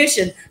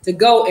permission to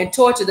go and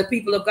torture the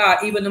people of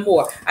God even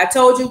more. I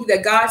told you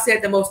that God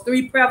said the most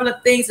three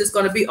prevalent things that's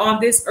going to be on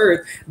this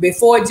earth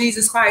before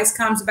Jesus Christ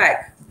comes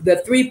back. The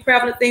three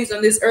prevalent things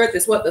on this earth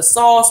is what? The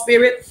Saul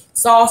spirit.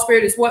 Saul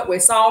spirit is what? Where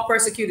Saul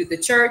persecuted the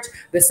church.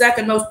 The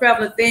second most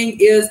prevalent thing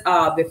is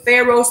the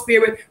Pharaoh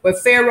spirit, where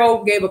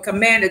Pharaoh gave a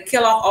command to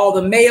kill off all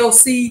the male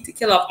seed,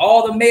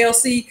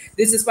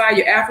 This is why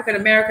your African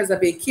Americans are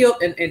being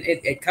killed. And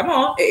come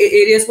on,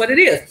 it is what it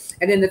is.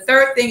 And then the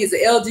third thing is the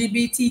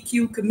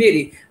LGBTQ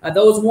committee.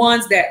 Those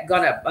ones that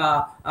gonna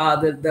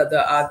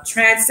the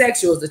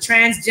transsexuals, the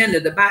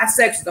transgender, the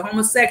bisexuals, the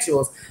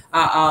homosexuals,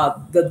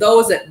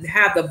 those that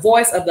have the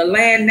voice of the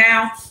land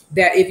now,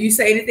 that if you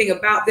say anything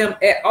about them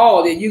at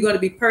all, then you're going to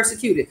be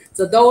persecuted.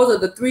 So those are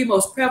the three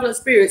most prevalent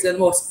spirits and the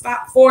most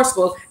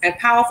forceful and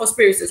powerful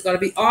spirits that's going to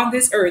be on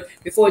this earth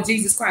before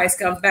Jesus Christ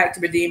comes back to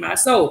redeem our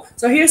soul.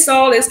 So here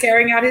Saul is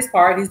carrying out his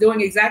part. He's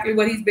doing exactly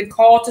what he's been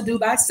called to do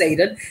by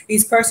Satan.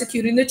 He's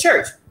persecuting the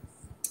church.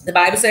 The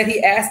Bible said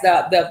he asked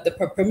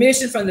the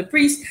permission from the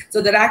priest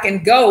so that I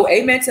can go,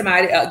 amen,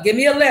 somebody, give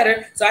me a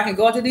letter so I can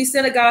go into these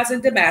synagogues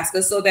in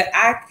Damascus, so that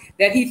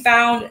he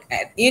found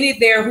any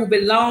there who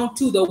belonged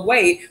to the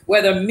way,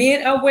 whether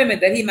men or women,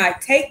 that he might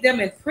take them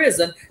in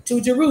prison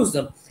to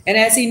Jerusalem. And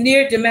as he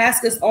neared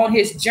Damascus on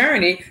his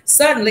journey,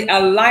 suddenly a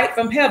light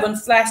from heaven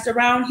flashed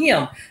around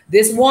him.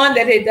 This one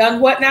that had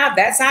done what now?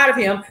 That side of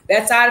him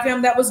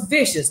that was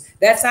vicious,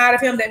 that side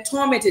of him that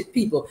tormented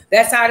people,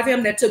 that side of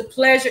him that took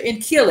pleasure in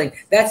killing,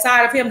 that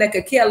side of him that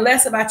could care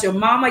less about your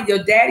mama,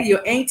 your daddy,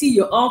 your auntie,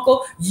 your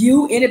uncle,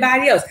 you,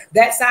 anybody else.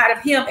 That side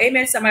of him,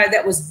 amen, somebody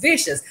that was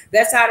vicious,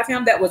 that side of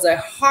him that was a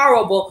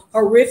horrible,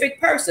 horrific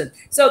person.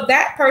 So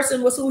that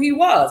person was who he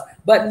was.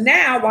 But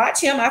now, watch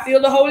him. I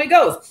feel the Holy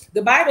Ghost.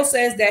 The Bible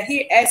says that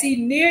as he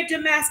neared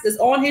Damascus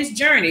on his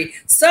journey,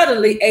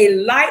 suddenly a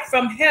light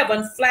from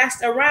heaven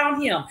flashed around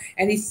him,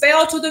 and he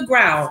fell to the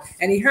ground,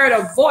 and he heard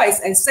a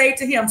voice and say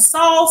to him,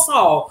 Saul,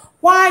 Saul,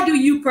 why do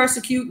you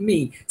persecute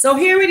me? So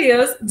here it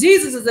is.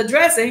 Jesus is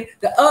addressing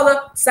the other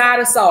side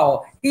of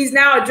Saul. He's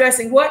now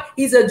addressing what?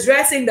 He's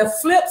addressing the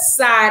flip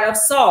side of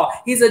Saul.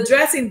 He's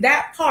addressing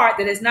that part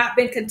that has not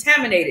been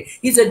contaminated.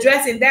 He's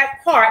addressing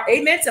that part.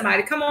 Amen,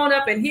 somebody. Come on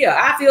up in here.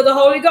 I feel the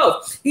Holy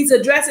Ghost. He's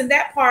addressing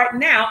that part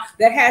now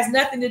that has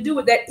nothing to do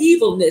with that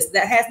evilness,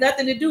 that has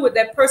nothing to do with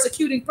that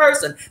persecuting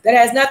person, that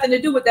has nothing to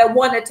do with that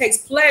one that takes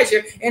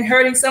pleasure in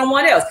hurting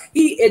someone else.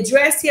 He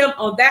addressed him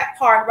on that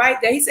part right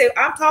there. He said,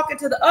 I'm talking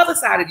to the other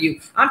side of you.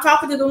 I'm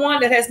talking to the one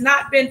that has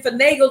not been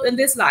finagled in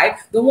this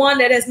life, the one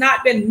that has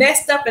not been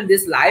messed up in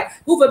this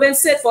life, who've been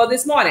sent for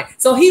this morning.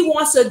 So he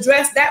wants to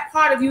address that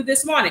part of you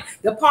this morning.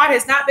 The part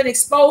has not been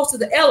exposed to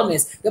the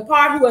elements, the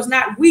part who is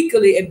not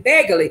weakly and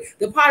beggarly,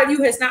 the part of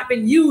you has not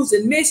been used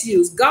and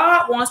misused.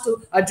 God wants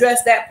to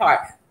address that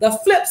part, the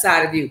flip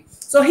side of you.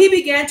 So he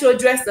began to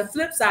address the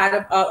flip side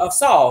of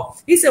Saul.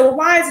 He said, well,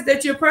 why is it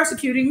that you're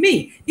persecuting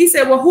me? He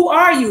said, well, who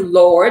are you,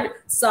 Lord?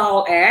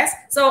 Saul asked.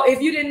 So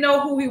if you didn't know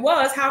who he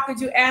was, how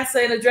could you answer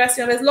and address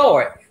him as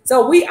Lord?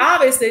 So we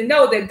obviously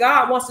know that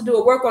God wants to do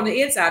a work on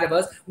the inside of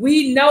us.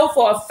 We know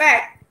for a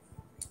fact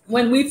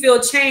when we feel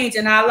change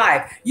in our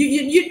life.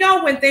 You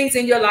know when things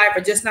in your life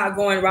are just not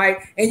going right.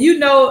 And you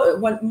know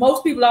when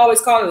most people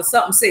always call it a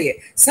something said.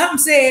 Something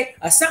said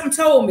or something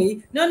told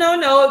me. No.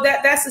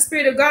 That's the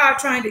Spirit of God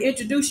trying to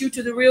introduce you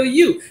to the real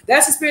you.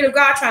 That's the Spirit of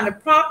God trying to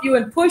prompt you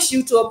and push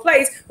you to a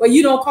place where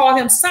you don't call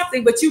him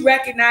something, but you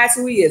recognize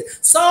who he is.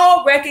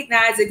 Saul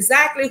recognized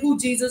exactly who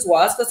Jesus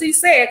was, because he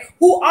said,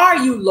 "Who are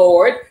you,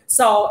 Lord?"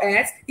 Saul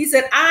asked. He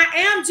said, "I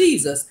am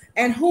Jesus,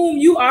 and whom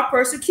you are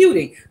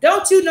persecuting."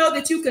 Don't you know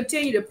that you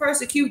continue to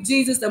persecute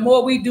Jesus? The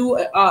more we do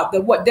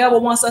what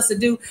devil wants us to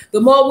do,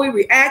 the more we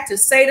react to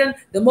Satan,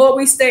 the more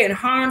we stay in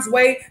harm's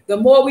way, the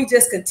more we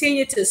just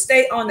continue to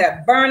stay on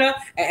that burner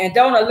and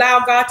don't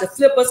allow God to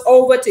flip us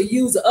over to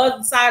use the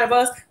other side of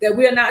us, that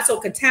we're not so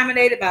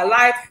contaminated by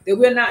life, that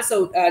we're not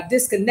so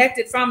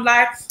disconnected from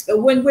life.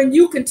 When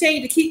you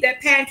continue to keep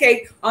that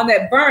pancake on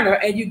that burner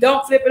and you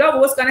don't flip it over,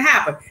 what's going to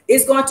happen?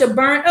 It's going to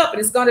burn up, and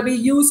it's going to be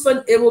used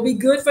for, it will be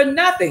good for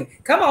nothing.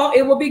 Come on,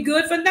 it will be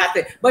good for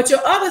nothing. But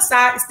your other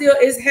side still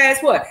has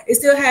what? It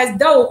still has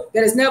dough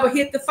that has never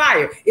hit the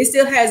fire. It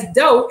still has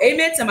dough,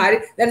 amen, somebody,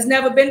 that has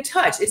never been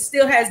touched. It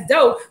still has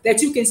dough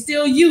that you can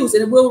still use,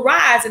 and it will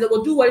rise and it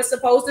will do what it's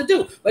supposed to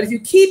do. But if you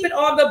keep it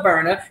on the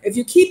burner, if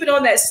you keep it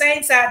on that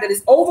same side that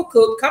is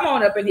overcooked, come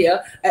on up in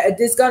here,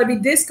 it's going to be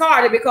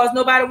discarded because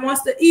nobody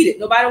wants to eat it.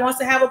 Nobody wants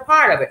to have a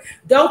part of it.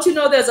 Don't you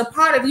know there's a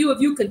part of you,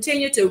 if you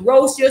continue to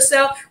roast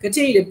yourself,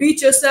 continue to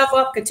beat yourself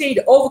up, continue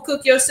to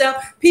overcook yourself,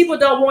 people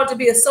don't want to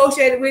be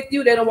associated with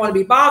you. They don't want to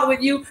be bothered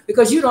with you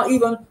because you don't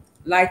even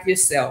like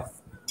yourself.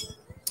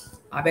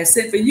 I've been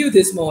sent for you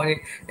this morning,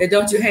 and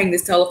don't you hang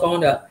this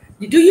telephone up.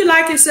 Do you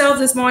like yourselves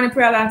this morning,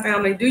 Prayer Line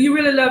family? Do you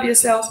really love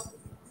yourself?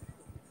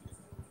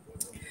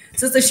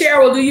 Sister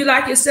Cheryl, do you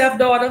like yourself,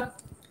 daughter?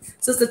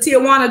 Sister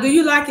Tijuana, do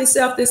you like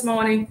yourself this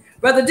morning?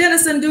 Brother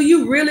Dennison, do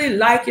you really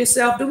like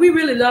yourself? Do we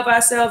really love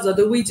ourselves, or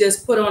do we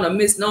just put on a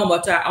misnomer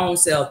to our own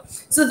self?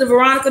 Sister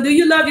Veronica, do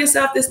you love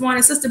yourself this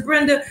morning? Sister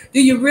Brenda, do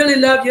you really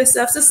love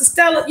yourself? Sister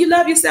Stella, you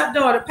love yourself,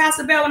 daughter.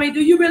 Pastor Bellamy, do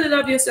you really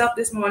love yourself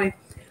this morning?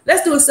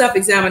 Let's do a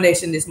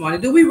self-examination this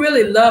morning. Do we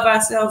really love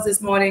ourselves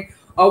this morning?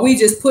 Or are we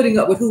just putting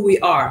up with who we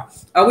are?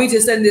 Are we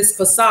just in this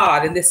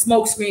facade and this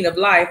smoke screen of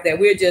life that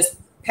we're just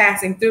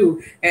passing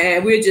through,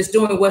 and we're just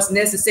doing what's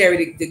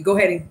necessary to go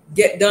ahead and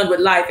get done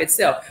with life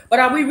itself? But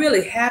are we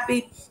really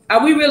happy?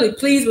 Are we really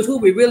pleased with who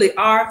we really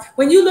are?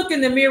 When you look in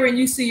the mirror and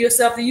you see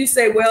yourself, do you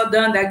say, "Well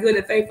done, thy good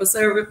and faithful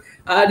servant"?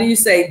 Do you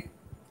say,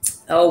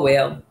 "Oh,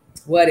 well,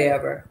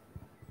 whatever"?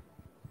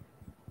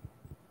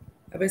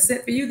 I've been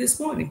sent for you this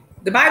morning.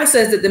 The Bible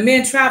says that the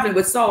men traveling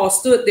with Saul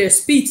stood there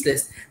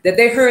speechless, that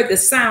they heard the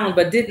sound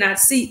but did not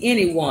see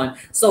anyone.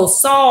 So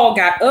Saul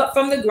got up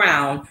from the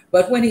ground,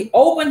 but when he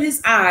opened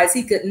his eyes,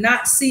 he could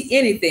not see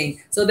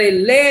anything. So they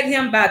led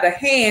him by the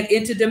hand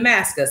into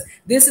Damascus.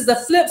 This is the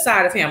flip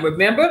side of him.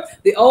 Remember,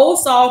 the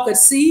old Saul could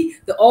see.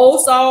 The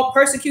old Saul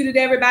persecuted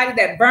everybody.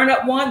 That burn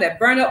up one.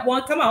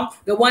 Come on.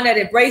 The one that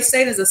embraced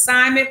Satan's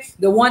assignment.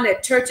 The one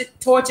that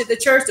tortured the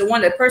church. The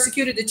one that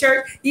persecuted the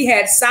church. He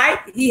had sight.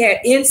 He had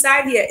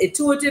insight. He had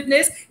intuitiveness.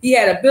 He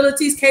had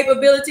abilities,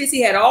 capabilities.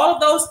 He had all of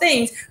those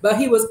things, but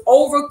he was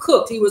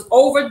overcooked. He was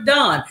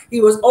overdone. He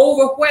was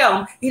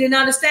overwhelmed. He didn't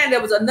understand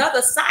there was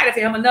another side of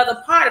him,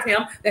 another part of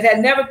him that had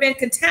never been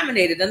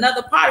contaminated,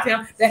 another part of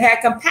him that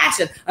had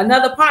compassion,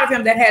 another part of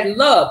him that had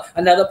love,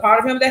 another part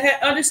of him that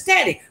had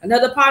understanding,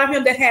 another part of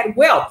him that had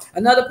wealth,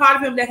 another part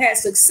of him that had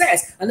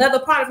success, another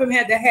part of him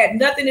that had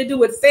nothing to do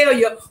with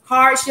failure,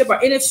 hardship,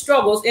 or any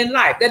struggles in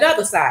life. That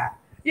other side.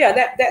 Yeah,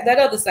 that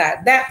other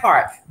side, that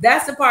part.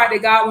 That's the part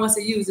that God wants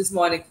to use this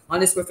morning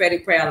on this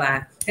prophetic prayer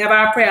line. Have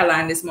our prayer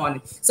line this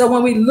morning. So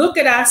when we look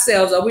at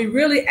ourselves, are we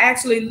really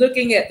actually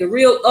looking at the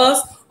real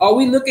us? Or are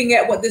we looking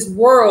at what this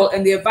world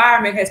and the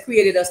environment has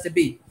created us to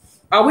be?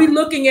 Are we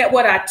looking at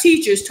what our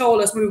teachers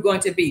told us we were going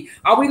to be?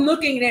 Are we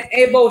looking at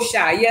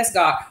Eboshai? Yes,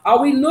 God. Are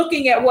we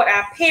looking at what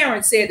our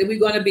parents said that we're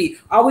going to be?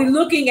 Are we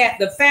looking at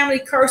the family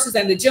curses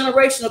and the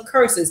generational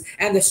curses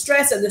and the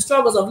stress and the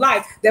struggles of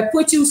life that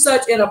put you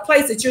such in a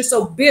place that you're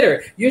so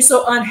bitter, you're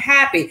so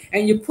unhappy,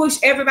 and you push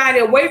everybody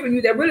away from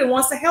you that really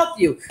wants to help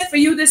you? For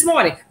you this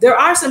morning, there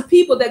are some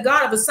people that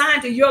God have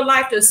assigned to your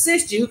life to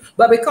assist you,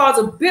 but because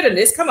of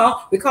bitterness, come on,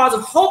 because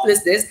of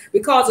hopelessness,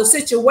 because of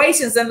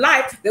situations in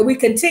life, that we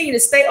continue to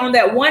stay on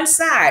that one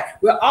side.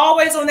 We're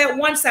always on that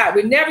one side.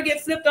 We never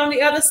get flipped on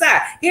the other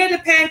side. Here the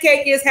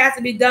pancake has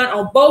to be done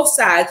on both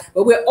sides,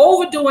 but we're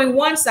overdoing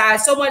one side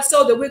so much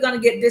so that we're going to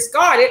get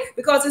discarded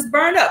because it's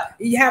burned up.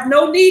 You have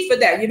no need for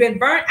that. You've been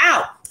burnt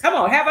out. Come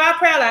on, have our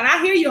prayer line.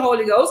 I hear you,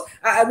 Holy Ghost.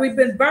 We've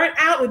been burnt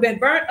out. We've been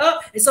burnt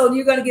up. And so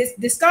you're going to get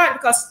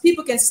discarded because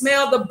people can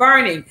smell the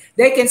burning.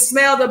 They can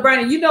smell the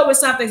burning. You know when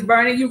something's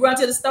burning. You run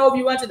to the stove,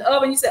 you run to the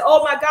oven, you say,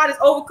 "Oh my God, it's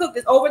overcooked.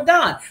 It's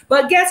overdone."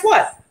 But guess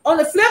what? On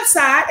the flip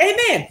side,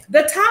 amen,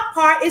 the top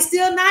part is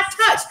still not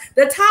touched.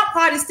 The top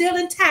part is still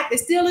intact.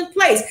 It's still in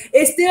place.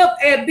 It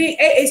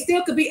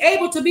still could be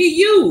able to be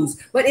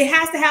used, but it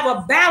has to have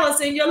a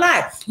balance in your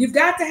life. You've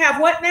got to have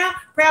what now?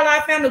 Prayer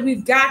Life family,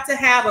 we've got to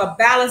have a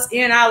balance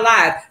in our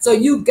lives. So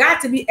you've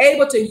got to be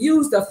able to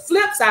use the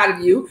flip side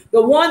of you,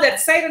 the one that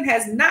Satan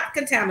has not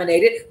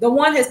contaminated, the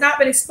one has not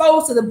been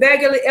exposed to the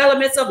beggarly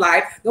elements of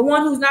life, the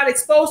one who's not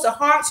exposed to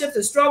hardships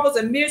and struggles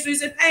and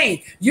miseries and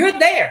pain. You're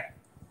there.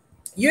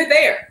 You're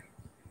there.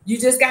 You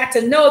just got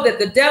to know that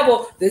the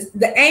devil,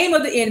 the aim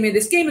of the enemy,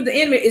 the scheme of the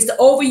enemy is to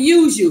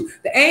overuse you.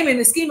 The aim and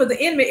the scheme of the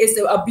enemy is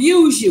to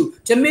abuse you,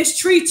 to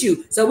mistreat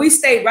you. So we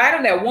stay right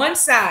on that one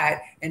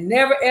side and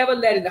never, ever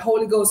letting the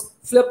Holy Ghost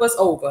flip us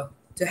over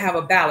to have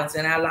a balance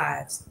in our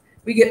lives.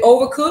 We get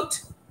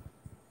overcooked,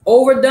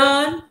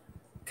 overdone.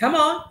 Come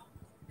on.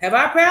 Have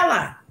our prayer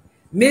line.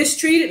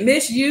 Mistreated,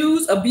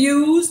 misused,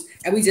 abused,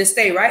 and we just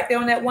stay right there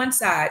on that one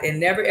side and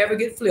never, ever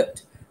get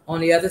flipped on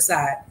the other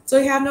side. So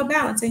you have no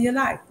balance in your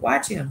life.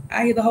 Watch him.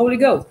 I hear the Holy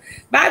Ghost.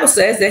 Bible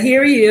says that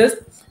here he is.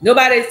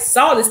 Nobody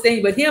saw this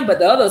thing but him, but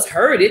the others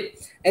heard it.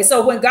 And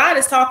so when God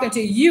is talking to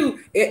you,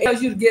 it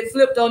tells you to get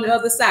flipped on the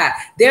other side.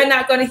 They're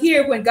not going to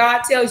hear when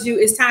God tells you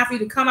it's time for you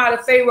to come out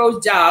of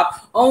Pharaoh's job,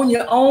 own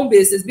your own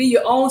business, be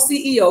your own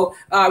CEO,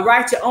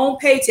 write your own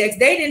paychecks.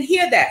 They didn't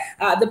hear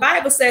that. The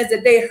Bible says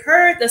that they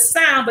heard the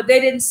sound, but they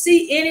didn't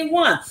see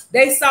anyone.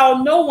 They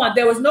saw no one.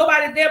 There was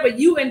nobody there but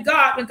you and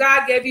God when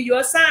God gave you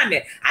your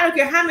assignment. I don't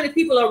care how many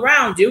people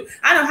around you.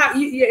 I don't know how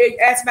you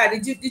ask about,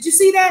 did you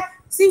see that?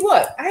 See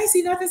what? I didn't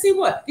see nothing. See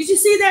what? Did you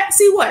see that?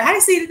 See what? I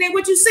didn't see anything.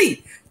 What you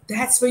see?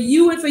 That's for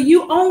you and for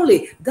you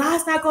only.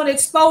 God's not going to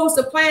expose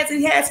the plans that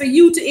he has for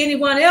you to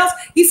anyone else.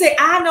 He said,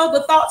 I know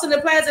the thoughts and the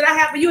plans that I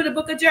have for you in the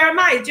book of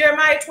Jeremiah,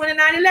 Jeremiah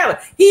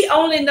 29:11. He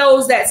only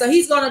knows that. So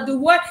he's going to do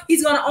what?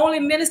 He's going to only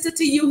minister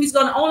to you. He's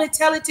going to only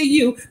tell it to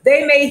you.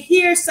 They may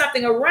hear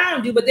something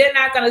around you, but they're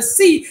not going to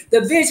see the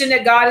vision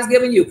that God has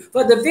given you.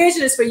 For the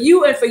vision is for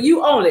you and for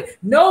you only.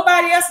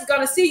 Nobody else is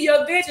going to see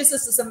your vision,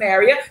 Sister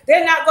Samaria.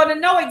 They're not going to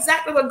know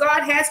exactly what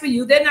God has for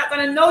you. They're not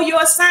going to know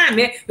your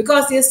assignment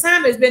because the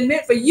assignment has been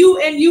meant for you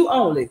and you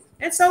only.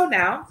 And so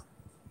now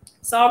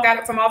Saul got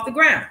it from off the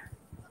ground.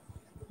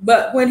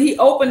 But when he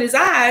opened his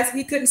eyes,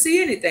 he couldn't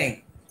see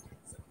anything.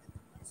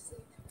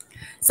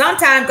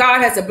 Sometimes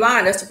God has to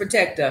blind us to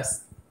protect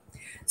us.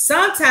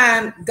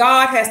 Sometimes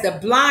God has to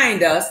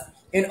blind us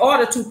in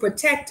order to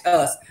protect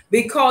us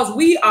because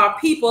we are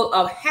people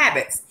of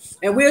habits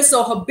and we're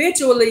so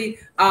habitually,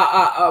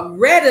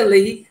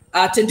 readily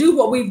to do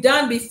what we've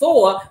done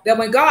before, that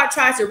when God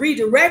tries to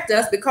redirect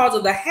us because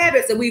of the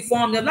habits that we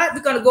formed in life,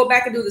 we're going to go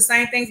back and do the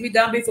same things we've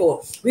done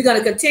before. We're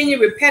going to continue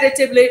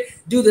repetitively,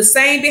 do the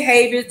same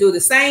behaviors, do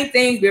the same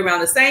things, be around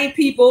the same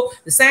people,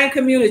 the same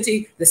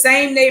community, the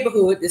same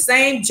neighborhood, the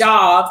same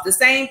jobs, the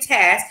same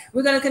tasks.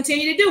 We're going to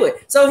continue to do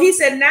it. So he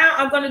said, now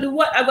I'm going to do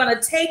what? I'm going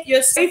to take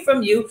your faith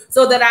from you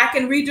so that I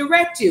can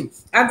redirect you.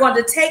 I'm going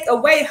to take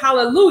away,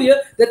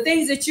 hallelujah, the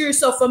things that you're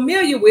so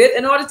familiar with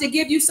in order to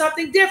give you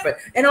something different,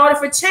 in order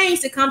for change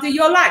to come to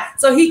your life.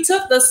 So he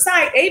took the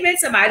sight, amen,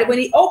 somebody, when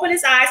he opened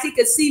his eyes, he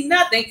could see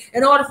nothing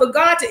in order for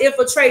God to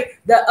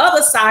infiltrate the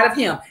other side of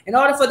him, in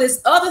order for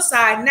this other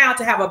side now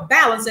to have a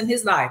balance in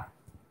his life.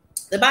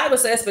 The Bible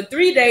says for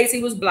 3 days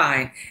he was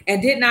blind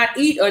and did not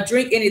eat or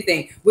drink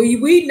anything.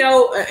 We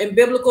know in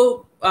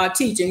biblical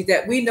teachings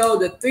that we know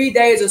the 3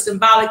 days are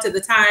symbolic to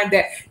the time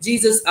that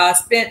Jesus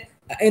spent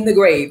in the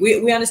grave.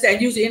 We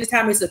understand usually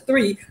anytime it's a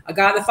three, a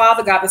God the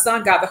Father, God the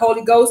Son, God the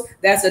Holy Ghost,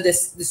 that's a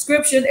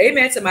description,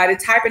 amen, somebody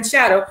type and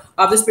shadow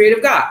of the Spirit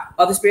of God,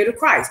 of the Spirit of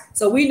Christ.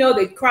 So we know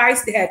that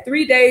Christ had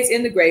 3 days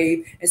in the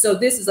grave. And so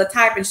this is a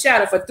type and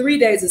shadow for 3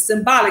 days is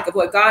symbolic of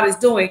what God is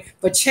doing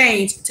for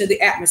change to the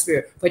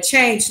atmosphere, for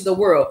change to the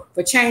world,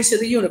 for change to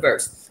the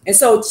universe. And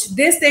so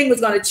this thing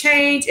was going to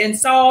change in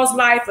Saul's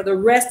life for the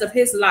rest of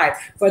his life.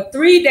 For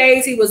 3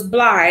 days, he was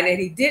blind and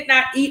he did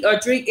not eat or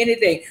drink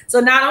anything. So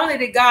not only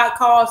did God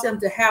cause him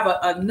to have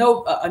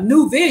a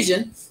new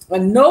vision,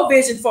 no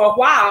vision for a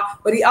while,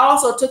 but he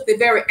also took the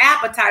very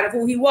appetite of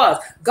who he was.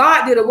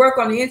 God did a work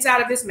on the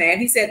inside of this man.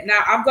 He said, now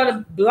I'm going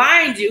to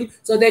blind you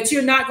so that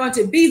you're not going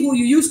to be who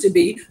you used to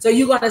be. So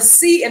you're going to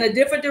see in a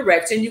different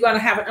direction. You're going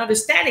to have an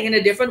understanding in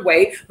a different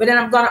way. But then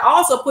I'm going to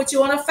also put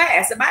you on a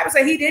fast. The Bible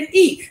said he didn't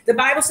eat. The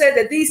Bible said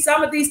that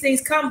some of these things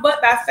come but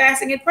by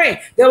fasting and praying.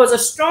 There was a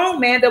strong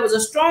man. There was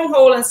a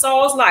stronghold in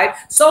Saul's life,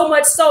 so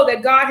much so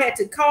that God had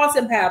to cause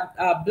him to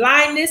have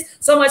blindness,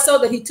 so much so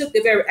that he took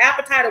the very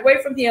appetite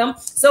away from him,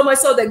 so much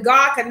so that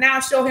God can now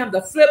show him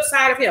the flip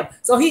side of him.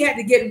 So he had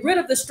to get rid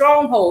of the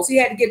strongholds. He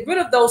had to get rid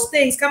of those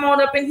things. Come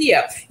on up in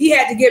here. He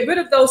had to get rid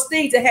of those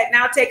things that had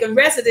now taken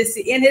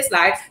residency in his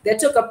life, that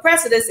took a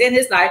precedence in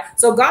his life.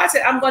 So God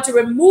said, I'm going to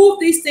remove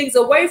these things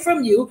away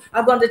from you.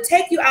 I'm going to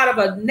take you out of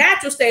a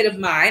natural state of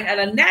mind and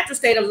a natural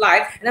state of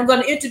life, and I'm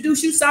going to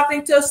introduce you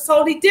something to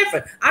totally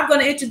different. I'm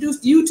going to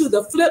introduce you to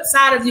the flip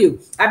side of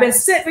you. I've been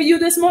sent for you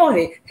this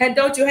morning, and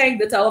don't you hang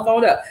the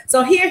telephone up.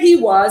 So here he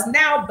was,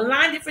 now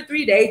blinded for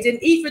 3 days,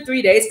 didn't eat for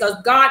 3 days because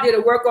God did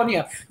a work on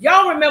him.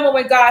 Y'all remember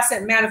when God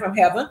sent manna from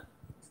heaven?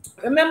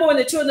 Remember when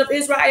the children of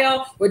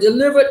Israel were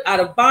delivered out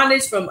of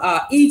bondage from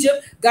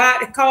Egypt,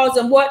 God calls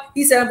them what?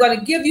 He said, I'm going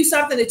to give you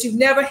something that you've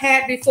never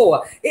had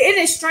before.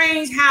 Isn't it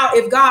strange how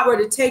if God were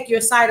to take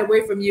your sight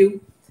away from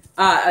you,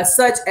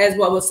 such as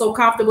what was so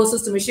comfortable,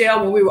 Sister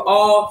Michelle, when we were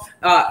all,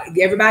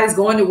 everybody's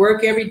going to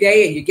work every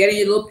day and you're getting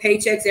your little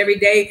paychecks every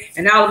day.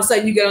 And now all of a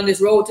sudden you get on this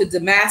road to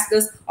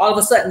Damascus. All of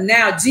a sudden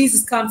now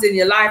Jesus comes in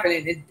your life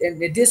and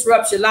it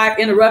disrupts your life,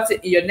 interrupts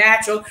it in your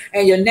natural,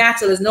 and your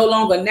natural is no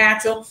longer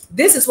natural.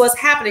 This is what's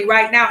happening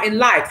right now in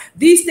life.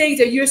 These things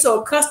that you're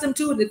so accustomed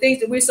to, the things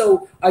that we're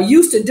so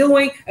used to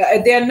doing,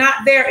 they're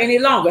not there any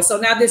longer. So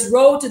now this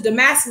road to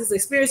Damascus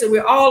experience that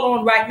we're all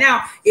on right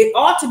now, it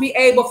ought to be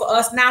able for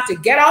us now to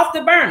get off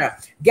the burner,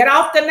 get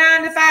off the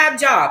 9-to-5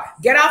 job,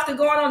 get off to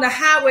going on the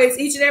highways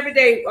each and every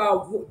day,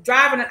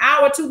 driving an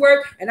hour to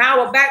work, an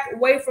hour back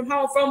away from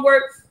home from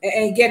work,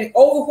 and getting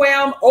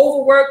overwhelmed,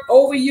 overworked,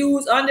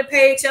 overused,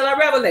 underpaid till I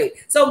revelate.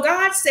 So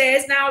God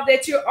says now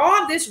that you're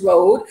on this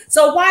road,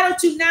 so why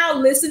don't you now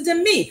listen to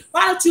me?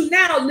 Why don't you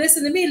now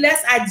listen to me?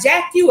 Lest I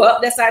jack you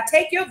up, lest I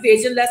take your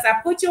vision, lest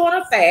I put you on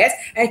a fast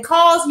and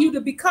cause you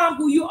to become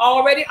who you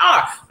already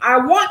are. I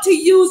want to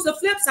use the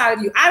flip side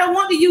of you. I don't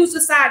want to use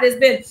the side that's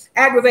been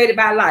aggravated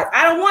by life.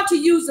 I don't want to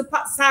use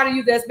the side of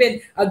you that's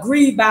been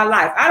aggrieved by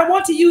life. I don't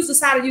want to use the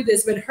side of you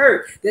that's been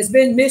hurt, that's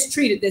been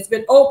mistreated, that's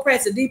been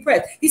oppressed and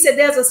depressed. He said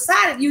there's a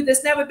side of you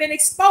that's never been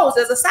exposed.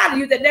 There's a side of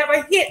you that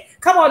never hit.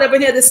 Come on up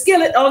in here, the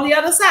skillet on the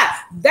other side.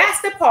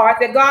 That's the part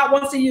that God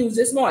wants to use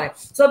this morning.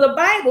 So the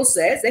Bible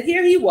says that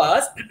here he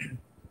was.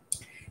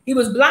 He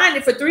was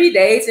blinded for 3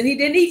 days and he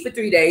didn't eat for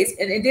 3 days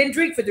and didn't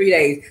drink for 3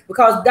 days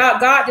because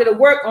God did a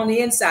work on the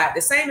inside.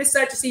 The same as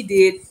such as he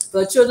did for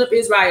the children of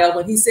Israel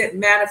when he sent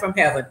manna from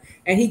heaven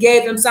and he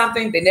gave them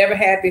something they never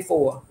had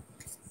before.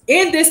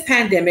 In this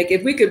pandemic,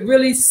 if we could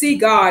really see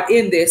God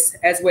in this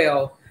as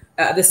well,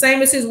 the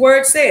same as his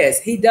word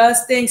says, he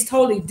does things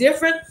totally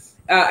different.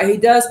 He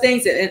does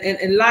things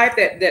in life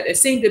that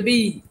seem to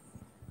be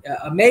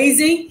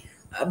amazing.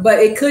 But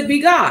it could be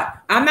God.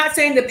 I'm not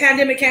saying the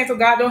pandemic came from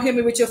God. Don't hit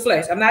me with your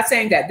flesh. I'm not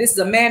saying that. This is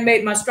a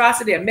man-made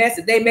monstrosity, a mess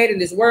that they made in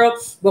this world.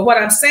 But what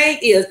I'm saying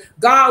is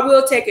God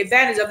will take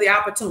advantage of the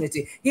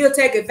opportunity. He'll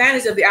take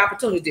advantage of the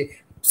opportunity.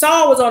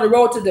 Saul was on the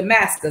road to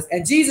Damascus,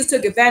 and Jesus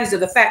took advantage of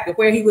the fact of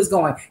where he was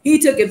going. He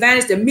took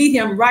advantage to meet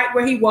him right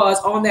where he was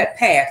on that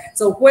path.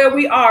 So where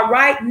we are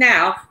right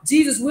now,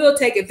 Jesus will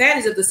take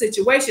advantage of the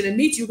situation and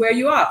meet you where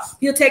you are.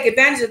 He'll take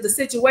advantage of the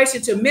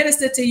situation to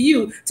minister to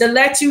you, to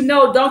let you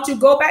know, don't you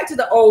go back to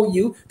the old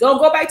you. Don't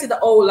go back to the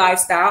old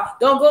lifestyle.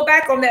 Don't go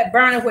back on that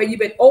burner where you've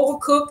been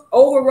overcooked,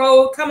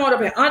 overrode, come on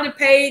up and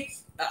underpaid,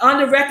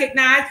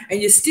 under-recognized, and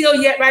you're still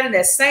yet right in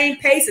that same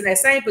pace, in that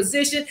same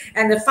position,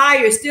 and the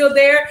fire is still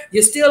there.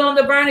 You're still on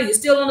the burner. You're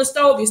still on the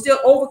stove. You're still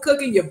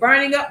overcooking. You're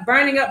burning up,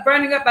 burning up,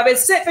 burning up. I've been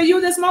sent for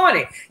you this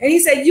morning. And he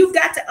said, you've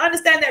got to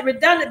understand that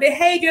redundant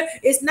behavior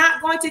is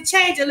not going to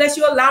change unless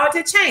you allow it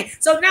to change.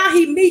 So now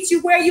he meets you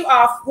where you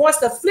are, wants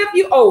to flip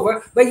you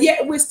over, but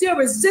yet we're still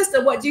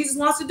resisting what Jesus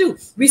wants to do.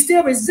 We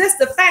still resist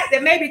the fact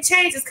that maybe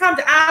change has come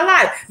to our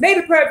life.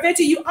 Maybe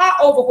peradventure you are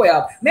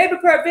overwhelmed. Maybe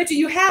peradventure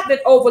you have been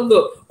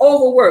overlooked,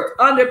 overworked,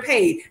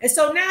 underpaid. And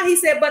so now he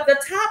said, but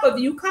the top of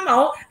you, come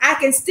on, I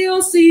can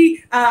still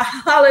see,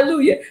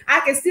 hallelujah, I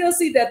can still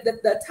see that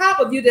the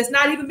top of you that's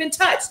not even been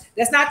touched,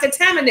 that's not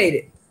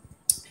contaminated.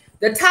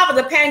 The top of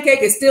the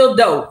pancake is still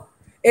dough.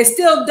 It's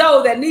still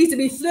dough that needs to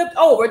be flipped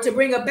over to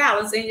bring a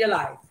balance in your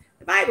life.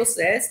 The Bible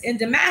says in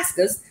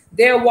Damascus,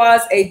 there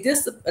was a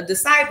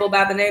disciple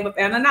by the name of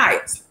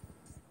Ananias.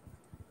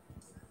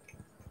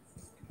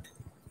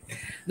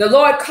 The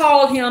Lord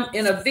called him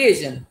in a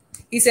vision.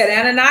 He said,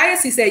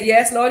 Ananias, he said,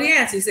 yes, Lord, he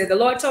answered. He said, the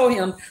Lord told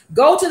him,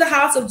 go to the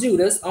house of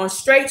Judas on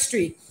Straight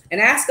Street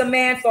and ask a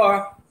man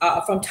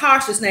from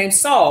Tarshish named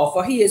Saul,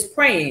 for he is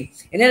praying.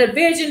 And in a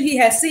vision, he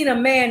has seen a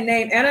man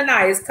named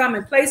Ananias come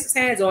and place his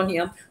hands on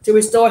him to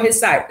restore his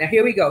sight. Now,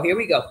 here we go. Here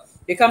we go.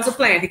 Here comes a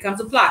plan. Here comes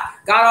a plot.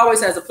 God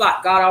always has a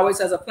plot. God always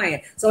has a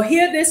plan. So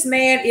here this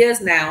man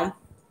is now.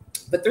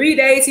 For 3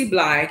 days, he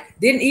blind,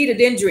 didn't eat or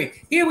didn't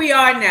drink. Here we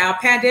are now,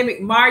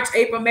 pandemic, March,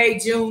 April, May,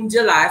 June,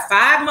 July,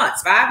 5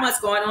 months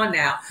going on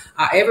now.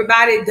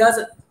 Everybody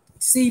doesn't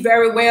see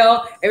very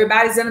well.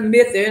 Everybody's in a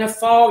myth. They're in a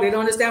fog. They don't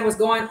understand what's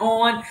going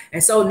on.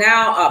 And so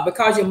now,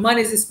 because your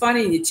money is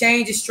funny and your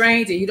change is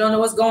strange and you don't know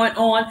what's going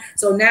on.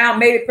 So now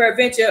maybe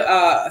peradventure,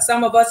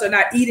 some of us are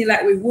not eating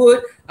like we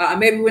would.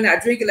 Maybe we're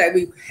not drinking like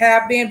we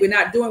have been. We're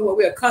not doing what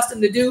we're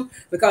accustomed to do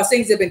because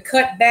things have been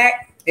cut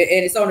back. And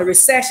it's on a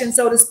recession,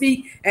 so to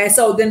speak. And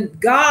so then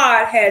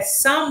God has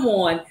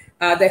someone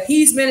that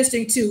he's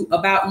ministering to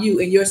about you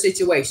in your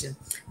situation.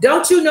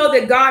 Don't you know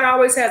that God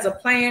always has a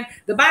plan?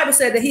 The Bible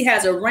said that he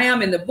has a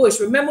ram in the bush.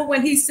 Remember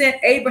when he sent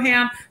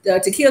Abraham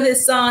to kill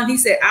his son? He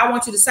said, I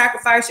want you to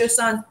sacrifice your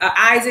son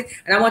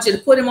Isaac, and I want you to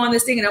put him on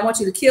this thing, and I want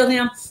you to kill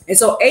him. And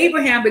so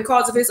Abraham,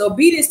 because of his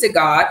obedience to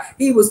God,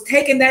 he was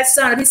taking that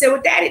son. And he said,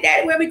 well, daddy,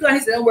 where are we going? He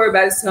said, don't worry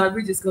about it, son.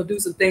 We're just going to do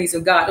some things for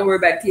God. Don't worry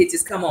about the kid.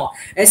 Just come on.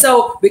 And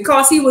so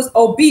because he was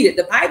obedient,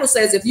 the Bible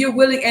says, if you're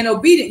willing and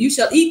obedient, you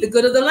shall eat the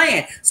good of the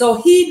land.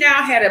 So he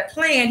now had a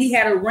plan. He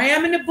had a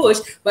ram in the bush,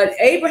 but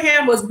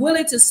Abraham was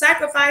willing to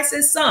sacrifice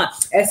his son.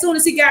 As soon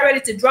as he got ready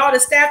to draw the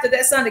staff to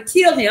that son to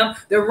kill him,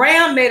 the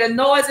ram made a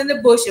noise in the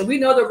bush. And we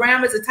know the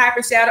ram is a type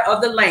and shadow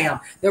of the lamb.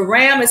 The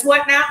ram is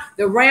what now?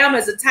 The ram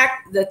is the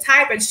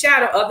type and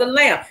shadow of the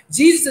lamb.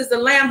 Jesus is the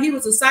lamb. He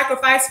was a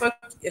sacrifice for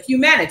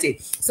humanity.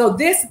 So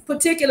this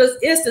particular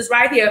instance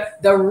right here,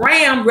 the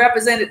ram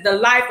represented the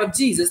life of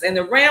Jesus, and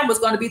the ram was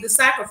going to be the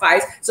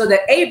sacrifice so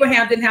that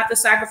Abraham didn't have to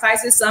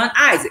sacrifice his son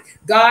Isaac.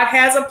 God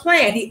has a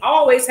plan. He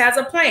always has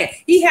a plan.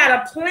 He had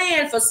a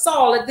plan for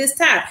Saul at this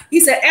time. He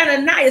said,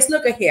 Ananias,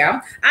 look at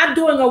him. I'm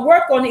doing a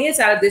work on the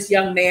inside of this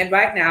young man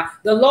right now.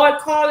 The Lord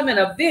called him in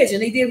a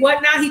vision. He did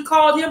what now? He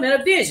called him in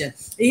a vision.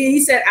 He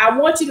said, I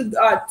want you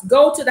to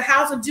go to the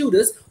house of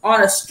Judas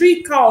on a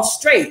street called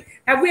Straight.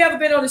 Have we ever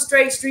been on the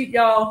straight street,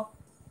 y'all?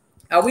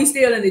 Are we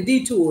still in the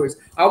detours?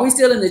 Are we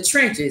still in the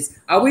trenches?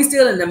 Are we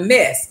still in the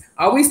mess?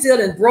 Are we still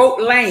in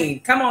Broke Lane?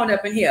 Come on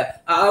up in here.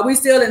 Are we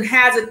still in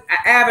Hazard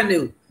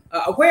Avenue?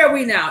 Where are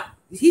we now?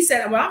 He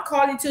said, well, I'm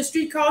calling to a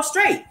street called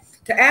Straight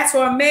to ask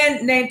for a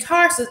man named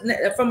Tarsus,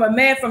 from a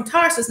man from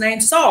Tarsus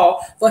named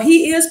Saul, for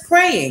he is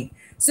praying.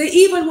 See,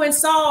 even when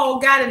Saul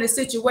got in a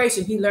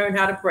situation, he learned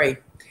how to pray.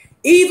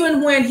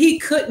 Even when he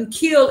couldn't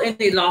kill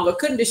any longer,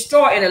 couldn't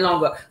destroy any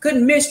longer,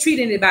 couldn't mistreat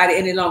anybody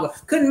any longer,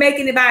 couldn't make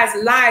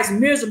anybody's lives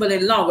miserable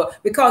any longer,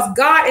 because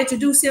God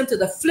introduced him to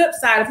the flip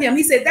side of him.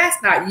 He said, that's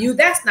not you.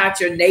 That's not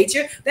your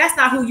nature. That's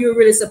not who you're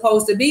really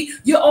supposed to be.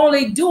 You're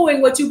only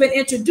doing what you've been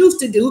introduced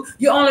to do.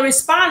 You're only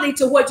responding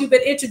to what you've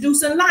been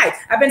introduced in life.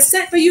 I've been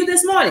sent for you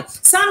this morning.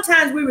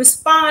 Sometimes we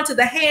respond to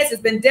the hands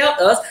that's been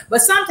dealt us,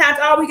 but sometimes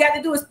all we got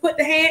to do is put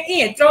the hand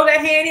in, throw that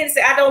hand in and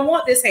say, I don't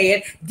want this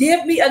hand.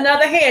 Give me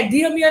another hand.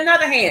 Deal me another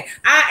hand.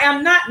 I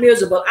am not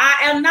miserable.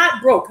 I am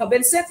not broke. I've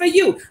been sent for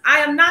you. I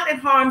am not in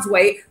harm's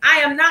way. I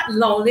am not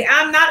lonely.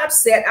 I'm not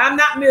upset. I'm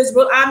not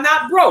miserable. I'm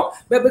not broke.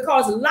 But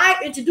because life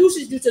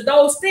introduces you to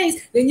those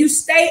things, then you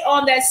stay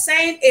on that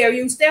same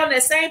area. You stay on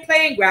that same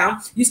playing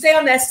ground. You stay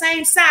on that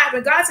same side.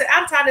 When God said,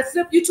 I'm trying to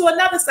flip you to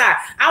another side.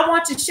 I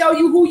want to show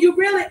you who you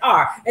really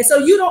are. And so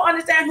you don't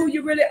understand who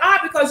you really are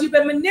because you've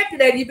been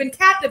manipulated. You've been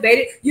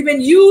captivated. You've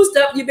been used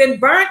up. You've been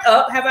burnt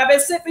up. Have I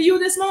been sent for you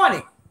this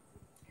morning?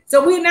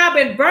 So we've now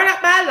been burned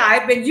up by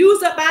life, been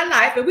used up by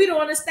life, and we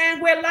don't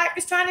understand where life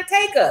is trying to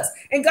take us.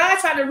 And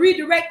God's trying to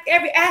redirect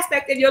every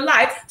aspect of your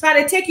life,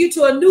 trying to take you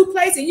to a new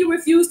place, and you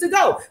refuse to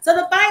go. So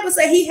the Bible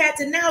said he had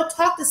to now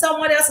talk to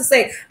someone else and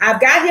say,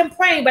 I've got him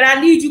praying, but I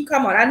need you,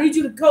 come on, I need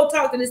you to go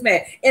talk to this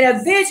man. In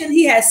a vision,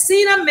 he has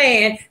seen a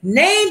man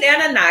named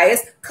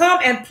Ananias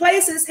come and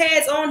place his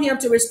hands on him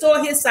to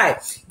restore his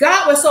sight.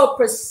 God was so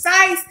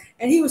precise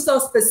and he was so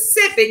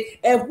specific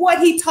at what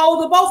he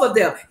told the both of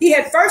them. He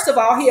had, first of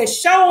all, he had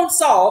shown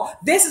Saul,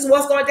 this is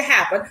what's going to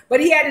happen.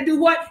 But he had to do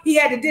what? He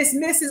had to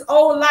dismiss his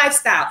old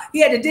lifestyle. He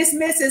had to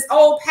dismiss his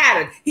old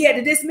pattern. He had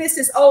to dismiss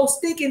his old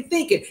stinking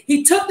thinking.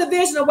 He took the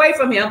vision away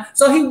from him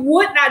so he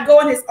would not go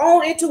in his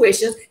own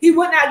intuitions. He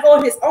would not go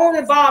in his own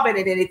involvement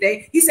in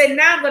anything. He said,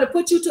 now I'm going to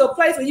put you to a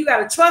place where you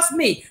got to trust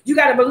me. You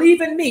got to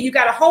believe in me. You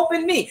got to hope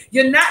in me.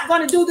 You're not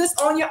going to do this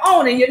on your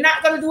own, and you're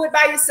not going to do it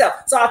by yourself.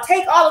 So I'll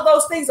take all of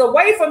those things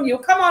away from you.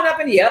 Come on up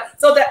in here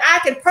so that I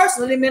can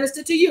personally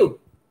minister to you.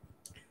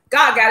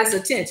 God got his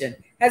attention.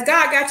 Has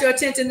God got your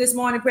attention this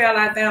morning, Prayer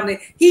Line family?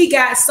 He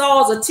got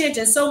Saul's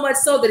attention so much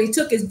so that he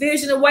took his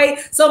vision away,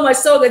 so much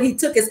so that he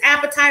took his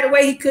appetite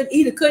away. He couldn't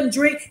eat or couldn't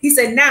drink. He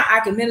said, now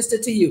I can minister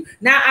to you.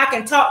 Now I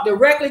can talk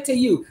directly to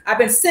you. I've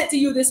been sent to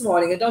you this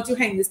morning, and don't you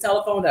hang this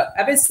telephone up.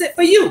 I've been sent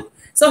for you.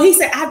 So he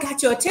said, I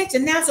got your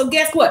attention now. So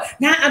guess what?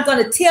 Now I'm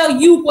going to tell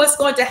you what's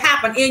going to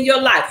happen in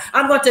your life.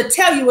 I'm going to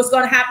tell you what's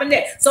going to happen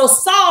next. So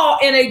Saul,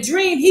 in a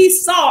dream, he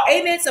saw,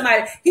 amen,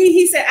 somebody.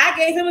 He said, I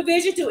gave him a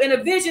vision too. In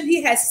a vision,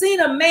 he has seen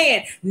a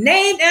man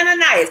named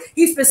Ananias.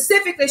 He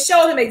specifically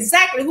showed him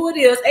exactly who it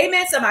is,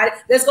 amen, somebody,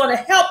 that's going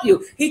to help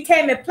you. He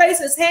came and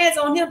placed his hands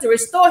on him to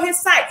restore his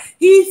sight.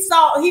 He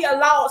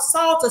allowed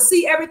Saul to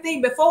see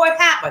everything before it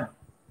happened.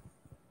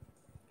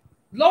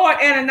 Lord,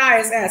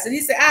 Ananias answered.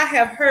 He said, I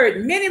have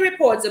heard many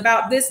reports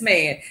about this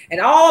man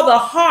and all the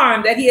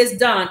harm that he has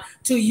done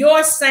to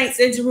your saints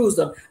in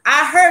Jerusalem.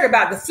 I heard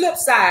about the flip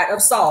side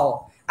of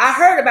Saul. I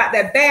heard about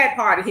that bad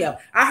part of him.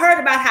 I heard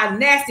about how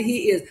nasty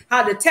he is,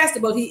 how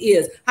detestable he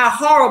is, how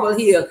horrible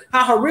he is,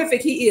 how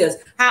horrific he is,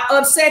 how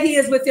upset he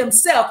is with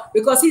himself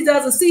because he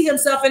doesn't see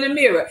himself in the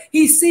mirror.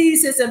 He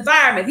sees his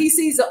environment. He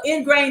sees the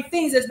ingrained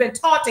things that's been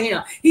taught to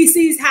him. He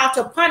sees how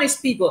to punish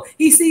people.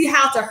 He sees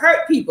how to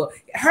hurt people.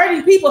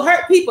 Hurting people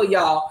hurt people,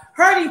 y'all.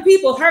 Hurting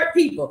people hurt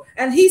people.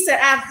 And he said,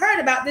 I've heard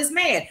about this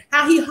man,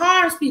 how he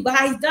harms people,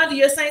 how he's done to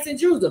your saints in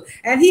Jerusalem.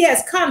 And he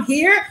has come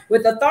here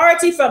with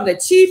authority from the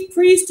chief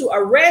priest to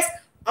arrest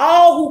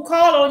all who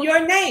call on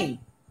your name.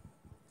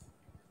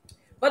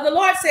 But the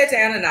Lord said to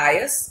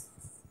Ananias,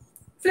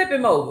 flip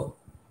him over.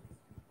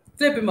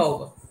 Flip him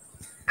over.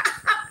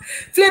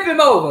 Flip him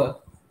over.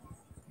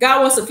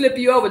 God wants to flip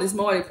you over this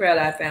morning, Prayer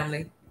Life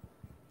family.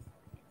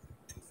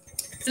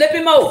 Flip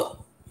him over.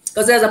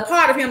 Because there's a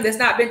part of him that's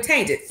not been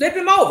tainted. Flip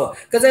him over.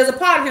 Because there's a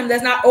part of him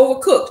that's not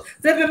overcooked.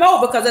 Flip him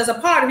over because there's a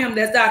part of him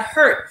that's not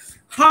hurt,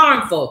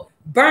 harmful,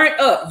 burnt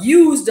up,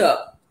 used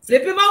up.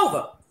 Flip him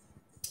over.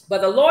 But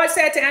the Lord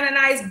said to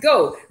Ananias,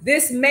 go.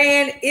 This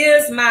man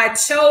is my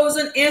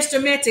chosen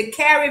instrument to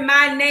carry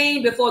my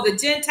name before the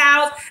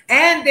Gentiles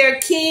and their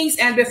kings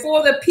and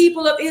before the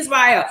people of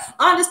Israel.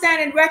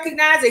 Understand and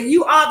recognize that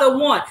you are the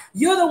one.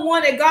 You're the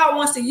one that God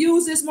wants to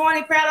use this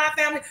morning, Prayer Life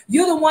family.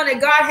 You're the one that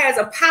God has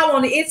a power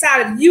on the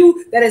inside of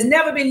you that has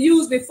never been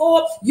used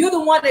before. You're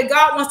the one that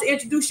God wants to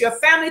introduce your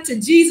family to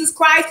Jesus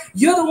Christ.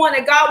 You're the one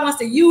that God wants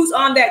to use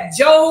on that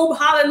job,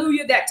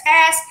 hallelujah, that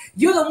task.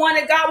 You're the one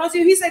that God wants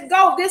to. He said,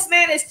 go. This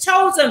man is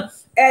chosen.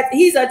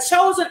 He's a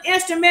chosen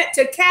instrument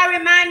to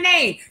carry my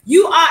name.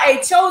 You are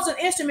a chosen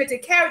instrument to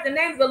carry the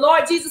name of the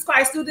Lord Jesus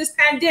Christ through this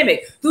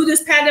pandemic, through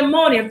this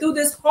pandemonium, through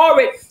this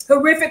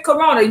horrific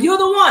corona. You're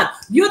the one.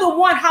 You're the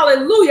one.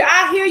 Hallelujah.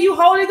 I hear you,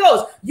 Holy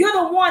Ghost. You're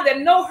the one that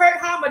no hurt,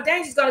 harm, or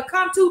danger is going to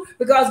come to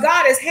because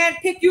God has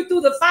handpicked you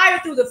through the fire,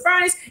 through the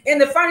furnace, in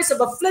the furnace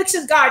of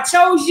affliction. God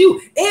chose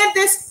you in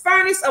this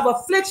furnace of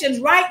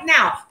afflictions right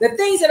now. The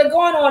things that are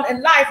going on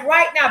in life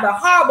right now, the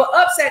horrible,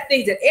 upset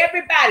things that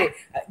everybody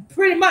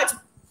pretty much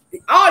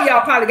all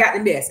y'all probably got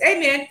the mess.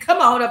 Amen.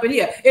 Come on up in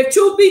here. If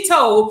truth be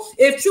told,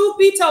 if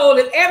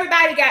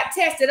everybody got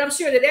tested, I'm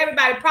sure that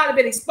everybody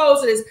probably been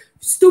exposed to this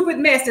stupid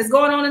mess that's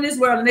going on in this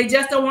world and they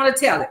just don't want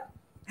to tell it.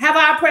 Have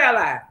our prayer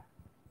life.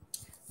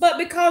 But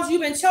because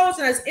you've been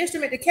chosen as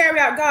instrument to carry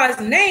out God's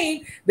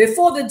name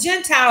before the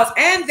Gentiles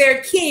and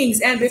their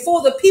kings and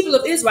before the people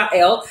of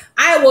Israel,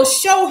 I will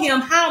show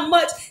him how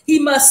much he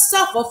must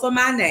suffer for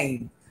my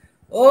name.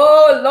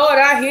 Oh, Lord,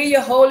 I hear you,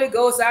 Holy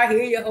Ghost. I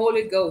hear you,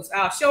 Holy Ghost.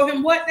 I'll show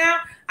him what now?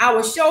 I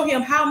will show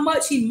him how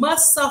much he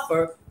must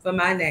suffer for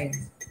my name.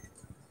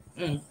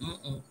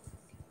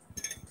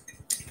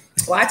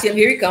 Watch him.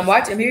 Here he come.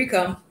 Watch him. Here he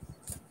come.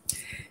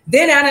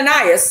 Then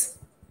Ananias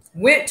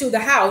went to the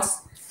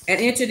house and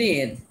entered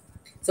in.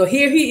 So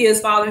here he is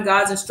following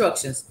God's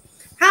instructions.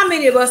 How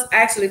many of us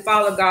actually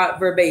follow God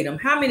verbatim?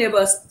 How many of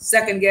us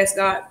second guess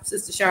God,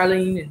 Sister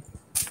Charlene,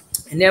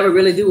 and never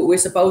really do what we're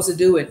supposed to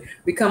do, and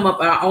we come up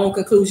with our own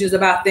conclusions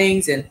about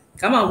things? And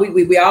come on,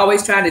 we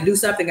always trying to do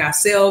something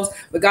ourselves,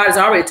 but God has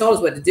already told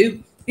us what to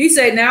do. He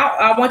said, now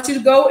I want you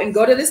to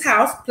go to this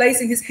house,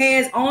 placing his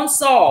hands on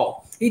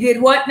Saul. He did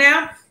what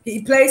now?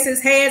 He placed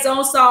his hands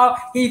on Saul.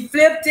 He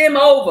flipped him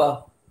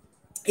over.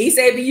 He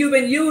said, you've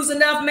been used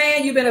enough,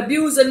 man. You've been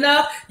abused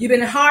enough. You've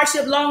been in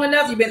hardship long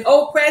enough. You've been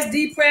oppressed,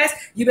 depressed.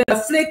 You've been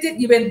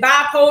afflicted. You've been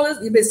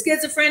bipolar. You've been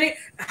schizophrenic.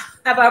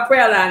 Have our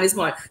prayer line this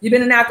morning. You've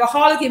been an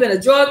alcoholic. You've been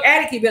a drug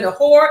addict. You've been a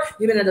whore.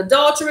 You've been an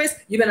adulteress.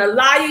 You've been a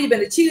liar. You've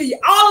been a cheater.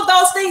 All of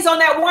those things on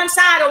that one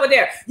side over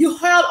there. You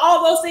held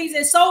all those things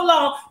in so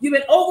long. You've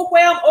been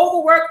overwhelmed,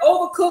 overworked,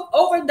 overcooked,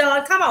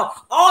 overdone. Come on.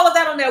 All of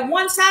that on that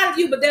one side of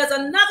you. But there's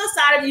another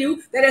side of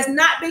you that has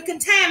not been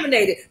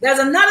contaminated. There's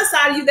another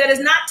side of you that is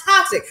not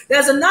toxic.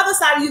 There's another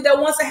side of you that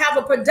wants to have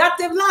a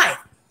productive life.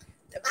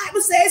 The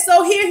Bible says,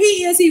 so here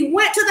he is. He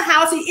went to the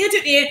house. He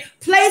entered in,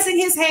 placing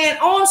his hand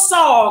on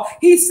Saul.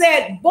 He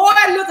said, boy,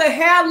 look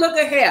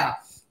at here.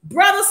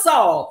 Brother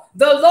Saul,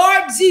 the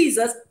Lord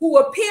Jesus, who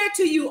appeared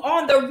to you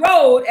on the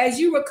road as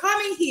you were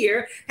coming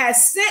here,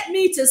 has sent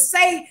me to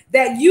say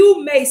that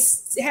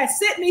has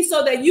sent me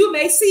so that you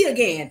may see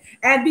again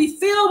and be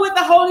filled with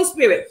the Holy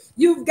Spirit.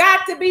 You've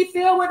got to be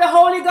filled with the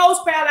Holy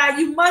Ghost, Paralyzed.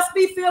 You must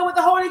be filled with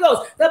the Holy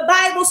Ghost. The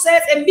Bible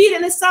says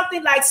immediately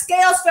something like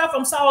scales fell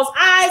from Saul's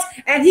eyes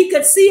and he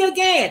could see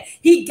again.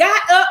 He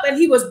got up and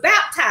he was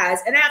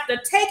baptized. And after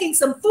taking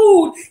some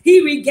food,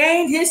 he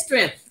regained his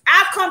strength.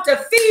 I've come to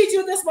feed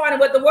you this morning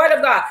with the word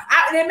of God.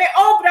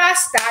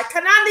 Yes,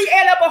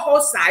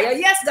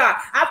 God.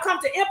 I've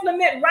come to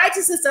implement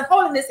righteousness and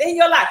holiness in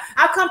your life.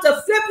 I've come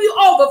to flip you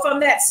over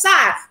from that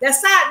side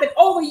been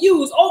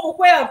overused,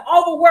 overwhelmed,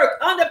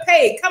 overworked,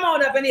 underpaid. Come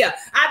on up in here.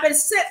 I've been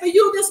sent for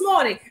you this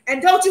morning.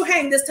 And don't you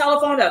hang this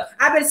telephone up.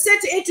 I've been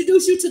sent to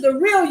introduce you to the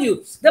real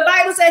you. The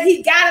Bible said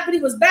he got up and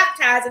he was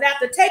baptized. And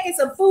after taking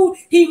some food,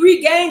 he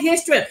regained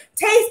his strength.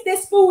 Taste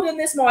this food in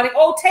this morning.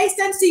 Oh, taste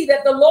and see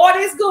that the Lord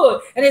is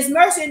good and his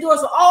mercy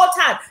endures for all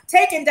time.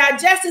 Take and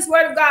digest this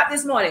word of God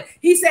this morning.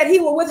 He said he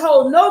will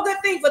withhold no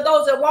good thing for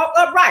those that walk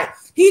upright.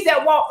 He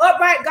that walk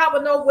upright, God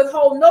will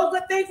withhold no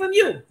good thing from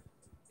you.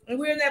 And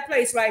we're in that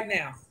place right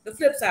now. The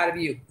flip side of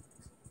you.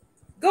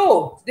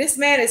 Go. This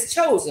man is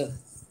chosen.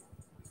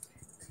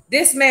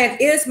 This man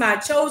is my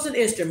chosen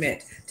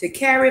instrument to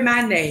carry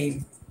my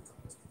name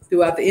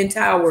throughout the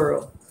entire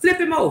world. Flip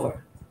him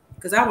over.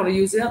 because I want to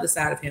use the other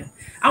side of him.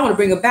 I want to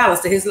bring a balance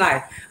to his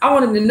life. I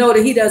want him to know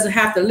that he doesn't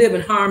have to live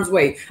in harm's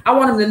way. I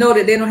want him to know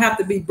that they don't have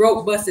to be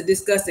broke, busted,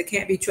 disgusted,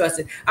 can't be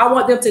trusted. I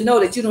want them to know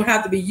that you don't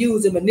have to be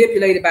used and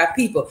manipulated by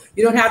people.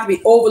 You don't have to be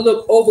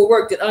overlooked,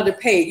 overworked, and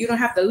underpaid. You don't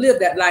have to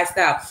live that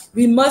lifestyle.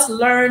 We must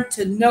learn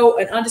to know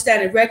and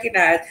understand and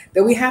recognize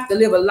that we have to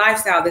live a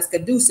lifestyle that's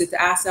conducive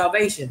to our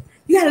salvation.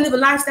 You got to live a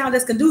lifestyle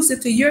that's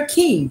conducive to your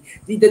king,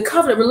 the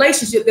covenant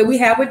relationship that we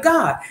have with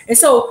God. And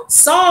so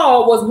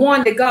Saul was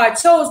one that God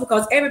chose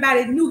because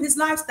everybody knew his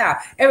lifestyle.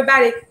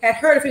 Everybody had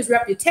heard of his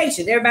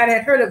reputation. Everybody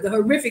had heard of the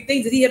horrific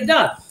things that he had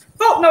done.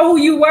 Folk know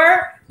who you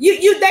were.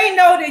 They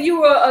know that you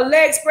were a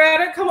leg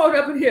spreader. Come on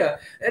up in here.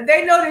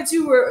 They know that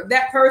you were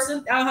that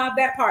person.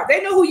 That part.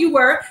 They know who you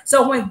were.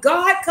 So when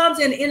God comes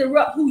in and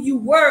interrupt who you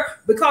were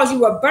because you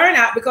were burnt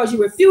out, because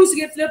you refused to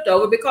get flipped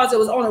over, because it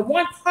was only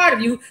one part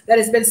of you that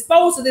has been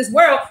exposed to this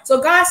world. So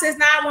God says,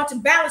 now I want to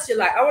balance your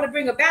life. I want to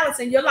bring a balance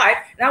in your life.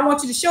 And I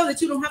want you to show that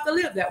you don't have to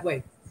live that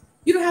way.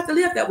 You don't have to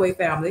live that way,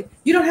 family.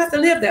 You don't have to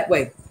live that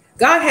way.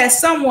 God has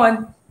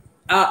someone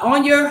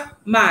on your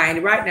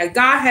mind right now.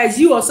 God has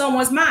you on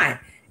someone's mind.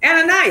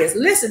 Ananias,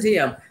 listen to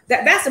him.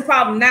 That's the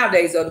problem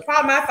nowadays, though. The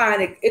problem I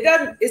find,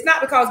 it's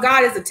not because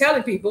God isn't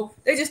telling people,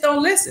 they just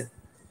don't listen.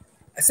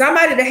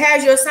 Somebody that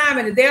has your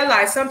assignment in their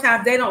life,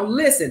 sometimes they don't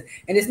listen.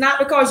 And it's not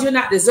because you're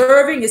not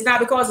deserving. It's not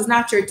because it's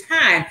not your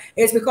time.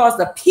 It's because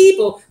the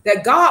people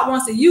that God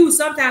wants to use,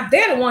 sometimes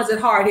they're the ones that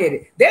are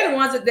hard-headed. They're the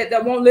ones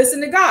that won't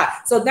listen to God.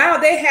 So now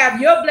they have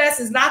your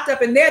blessings locked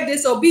up in their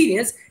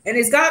disobedience. And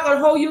is God going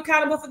to hold you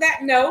accountable for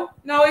that? No,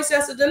 it's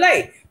just a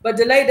delay. But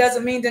delay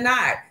doesn't mean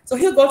denied. So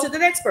he'll go to the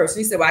next person.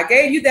 He said, well, I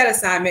gave you that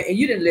assignment and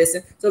you didn't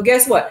listen. So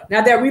guess what?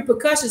 Now there are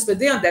repercussions for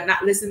them that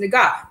not listening to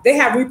God. They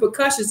have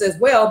repercussions as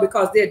well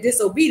because they're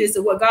disobedient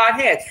to what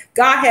God has.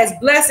 God has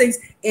blessings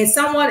in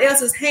someone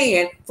else's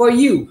hand for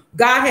you.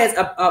 God has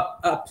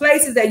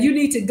places that you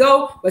need to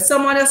go, but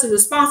someone else is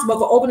responsible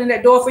for opening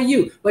that door for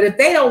you. But if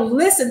they don't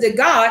listen to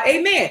God,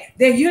 amen,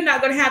 then you're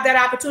not going to have that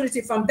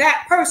opportunity from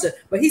that person.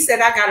 But he said,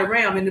 I got a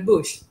ram in the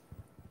bush.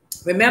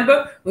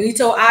 Remember when he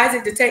told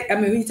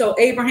he told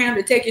Abraham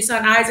to take your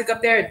son Isaac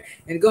up there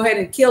and go ahead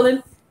and kill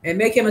him and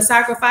make him a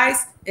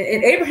sacrifice.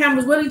 And Abraham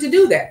was willing to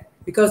do that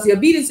because the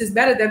obedience is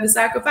better than the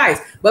sacrifice.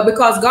 But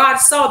because God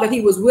saw that he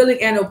was willing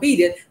and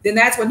obedient, then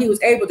that's when he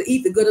was able to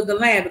eat the good of the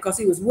land, because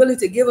he was willing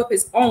to give up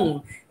his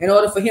own in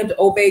order for him to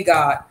obey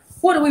God.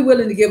 What are we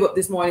willing to give up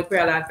this morning,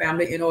 Prayer Line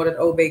family, in order to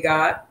obey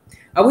God?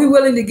 Are we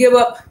willing to give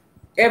up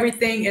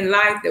everything in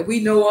life that we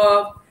know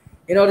of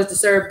in order to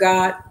serve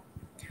God?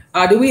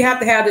 Do we have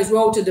to have this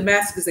road to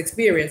Damascus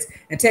experience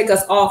and take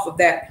us off of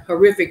that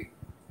horrific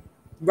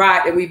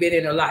ride that we've been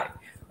in our life?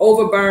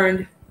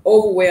 Overburned,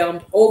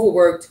 overwhelmed,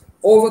 overworked,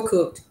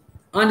 overcooked,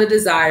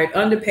 underdesired,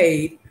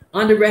 underpaid,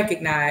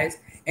 underrecognized,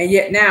 and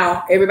yet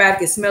now everybody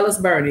can smell us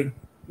burning.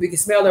 We can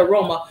smell the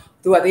aroma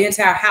throughout the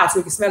entire house.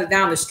 We can smell it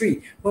down the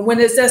street. But when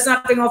there's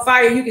something on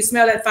fire, you can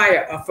smell that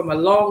fire from a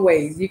long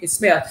ways. You can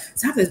smell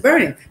something's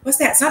burning. What's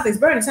that? Something's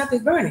burning.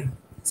 Something's burning.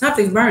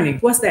 Something's burning.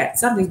 What's that?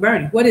 Something's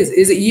burning. What is it?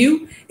 Is it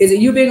you? Is it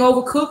you being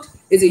overcooked?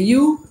 Is it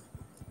you?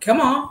 Come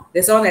on.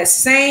 That's on that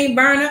same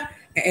burner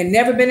and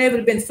never been able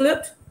to been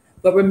flipped.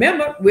 But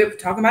remember, we're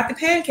talking about the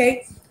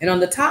pancake. And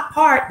on the top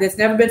part that's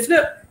never been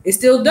flipped, it's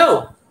still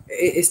dough.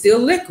 It's still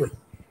liquid.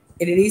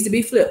 And it needs to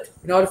be flipped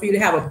in order for you to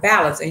have a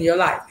balance in your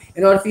life.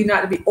 In order for you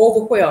not to be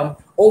overwhelmed,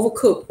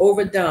 overcooked,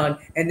 overdone,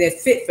 and then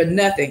fit for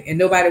nothing. And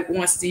nobody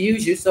wants to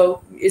use you.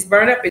 So it's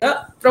burned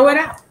up, throw it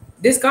out.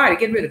 Discard it,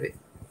 get rid of it.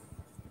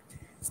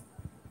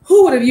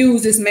 Who would have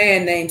used this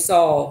man named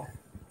Saul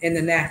in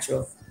the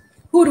natural?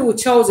 Who would have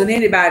chosen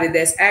anybody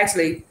that's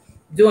actually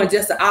doing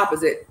just the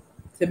opposite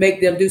to make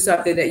them do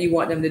something that you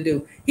want them to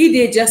do? He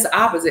did just the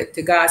opposite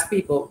to God's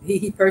people.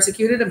 He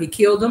persecuted them. He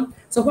killed them.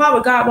 So why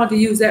would God want to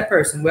use that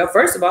person? Well,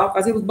 first of all,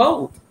 because he was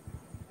bold.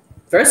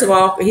 First of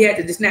all, he had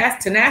the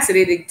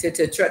tenacity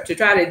to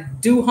try to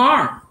do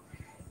harm.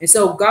 And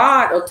so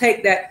God will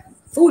take that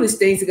foolish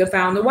things to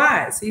confound the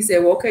wise. He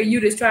said, well, okay,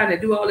 you just trying to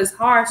do all this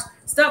harsh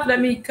stuff.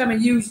 Let me come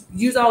and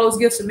use all those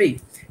gifts for me.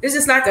 It's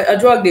just like a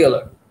drug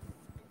dealer.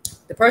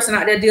 The person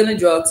out there dealing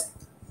drugs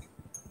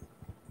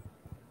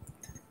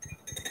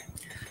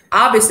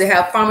obviously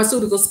have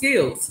pharmaceutical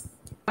skills,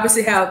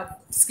 obviously have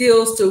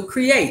skills to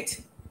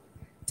create,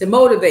 to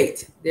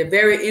motivate. They're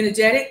very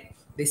energetic.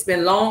 They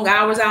spend long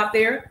hours out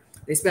there.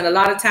 They spend a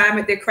lot of time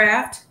at their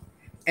craft,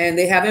 and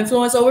they have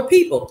influence over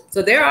people.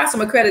 So there are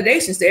some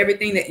accreditations to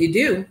everything that you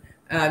do.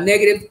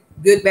 Negative,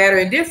 good, bad, or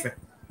indifferent.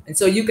 And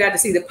so you got to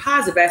see the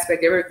positive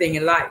aspect of everything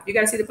in life. You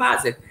got to see the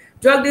positive.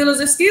 Drug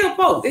dealers are skilled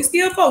folk. They're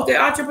skilled folk.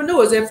 They're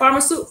entrepreneurs. They're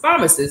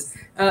pharmacists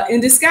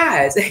in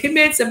disguise. They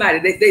met somebody.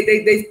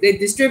 They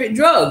distribute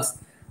drugs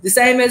the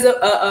same as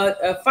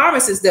a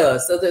pharmacist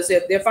does. So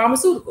they're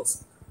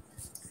pharmaceuticals.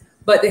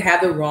 But they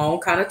have the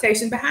wrong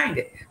connotation behind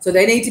it. So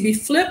they need to be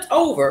flipped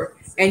over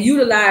and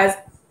utilize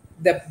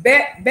the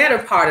better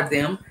part of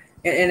them,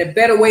 and a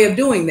better way of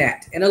doing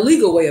that, and a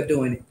legal way of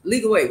doing it.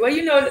 Legal way. Well,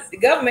 you know, the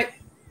government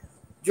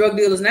drug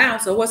dealers now.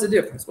 So what's the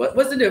difference?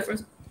 What's the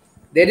difference?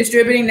 They're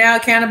distributing now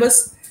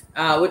cannabis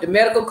with the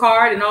medical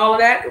card and all of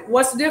that.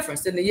 What's the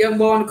difference? And the young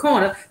boy in the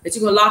corner that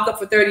you're going to lock up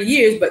for 30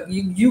 years, but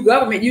you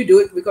government, you do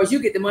it because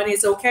you get the money.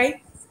 It's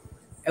okay.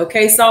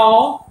 Okay,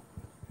 Saul.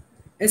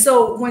 And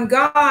so when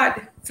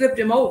God flipped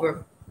him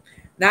over,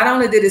 not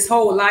only did his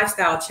whole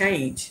lifestyle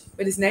change,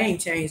 but his name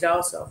changed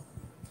also.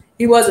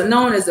 He wasn't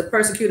known as the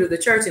persecutor of the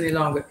church any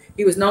longer.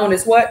 He was known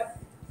as what?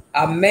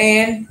 A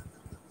man,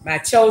 my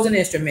chosen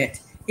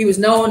instrument. He was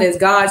known as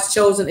God's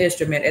chosen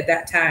instrument at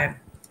that time.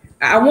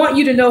 I want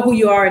you to know who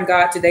you are in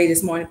God today,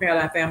 this morning,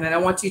 Paralyzed family. And I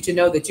want you to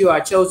know that you are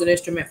a chosen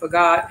instrument for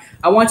God.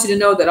 I want you to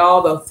know that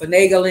all the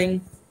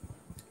finagling,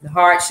 the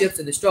hardships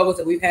and the struggles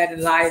that we've had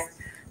in life,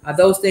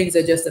 those things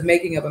are just the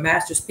making of a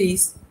master's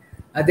piece.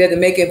 They're the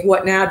making of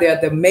what now? They're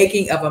the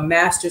making of a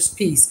master's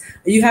piece.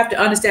 You have to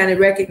understand and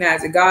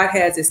recognize that God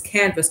has this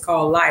canvas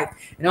called life.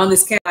 And on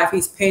this canvas,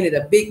 he's painted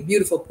a big,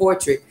 beautiful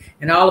portrait.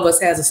 And all of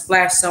us has a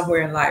splash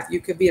somewhere in life.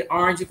 You could be an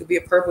orange, you could be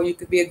a purple, you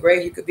could be a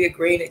gray, you could be a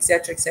green,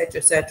 etc., etc.,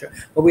 etc.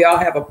 But we all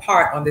have a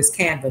part on this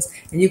canvas.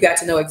 And you got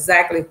to know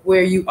exactly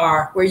where you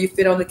are, where you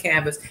fit on the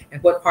canvas,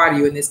 and what part are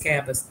you in this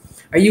canvas.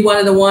 Are you one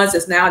of the ones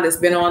that's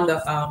been on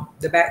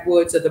the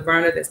backwoods of the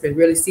burner, that's been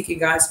really seeking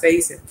God's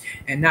face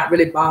and not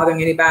really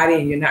bothering anybody,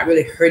 and you're not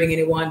really hurting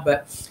anyone,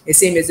 but it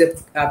seems as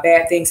if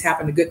bad things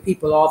happen to good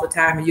people all the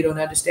time and you don't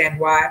understand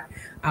why?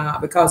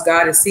 Because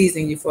God is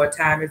seasoning you for a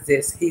time as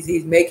this.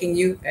 He's making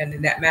you and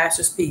in that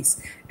master's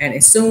piece. And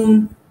as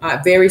soon,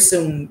 very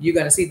soon, you're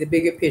going to see the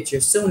bigger picture.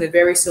 Soon and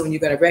very soon, you're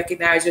going to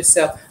recognize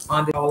yourself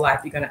on the whole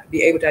life. You're going to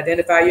be able to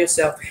identify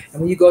yourself.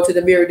 And when you go to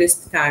the mirror this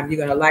time, you're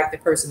going to like the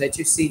person that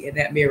you see in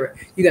that mirror.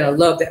 You're going to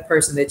love that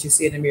person that you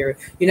see in the mirror.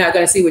 You're not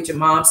going to see what your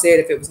mom said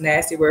if it was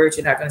nasty words.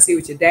 You're not going to see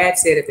what your dad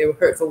said if they were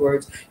hurtful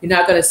words. You're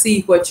not going to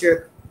see what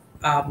your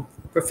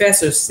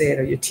professors said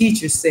or your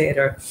teachers said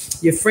or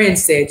your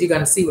friends said. You're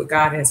going to see what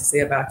God has to say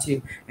about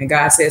you. And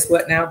God says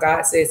what now?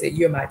 God says that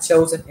you're my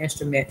chosen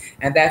instrument.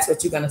 And that's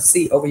what you're going to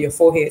see over your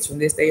foreheads from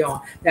this day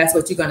on. That's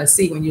what you're going to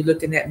see when you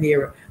look in that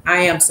mirror.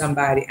 I am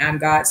somebody. I'm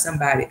God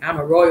somebody. I'm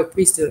a royal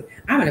priesthood.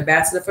 I'm an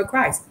ambassador for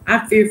Christ.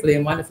 I'm fearfully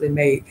and wonderfully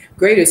made.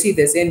 Greater is he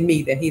that's in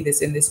me than he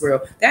that's in this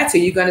world. That's who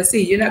you're going to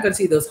see. You're not going to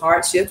see those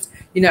hardships.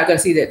 You're not going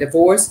to see that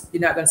divorce.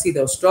 You're not going to see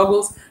those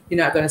struggles. You're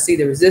not going to see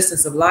the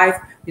resistance of life.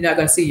 You're not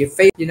going to see your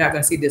faith. You're not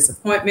going to see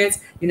disappointments.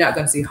 You're not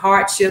going to see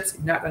hardships.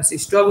 You're not going to see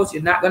struggles.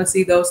 You're not going to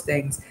see those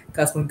things.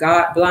 Because when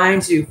God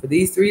blinds you for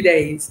these 3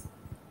 days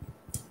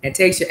and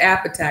takes your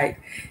appetite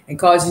and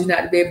causes you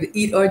not to be able to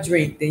eat or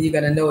drink, then you're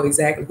going to know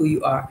exactly who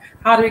you are,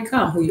 how to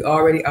become who you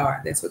already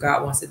are. That's what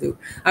God wants to do.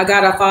 Our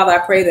God, our Father, I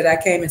pray that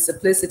I came in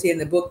simplicity in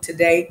the book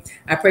today.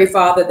 I pray,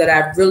 Father, that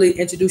I've really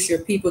introduced your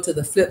people to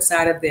the flip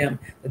side of them,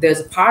 that there's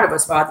a part of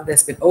us, Father,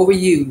 that's been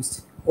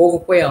overused,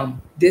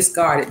 overwhelmed,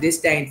 discarded,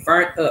 disdained,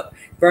 burnt up,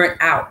 burnt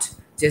out,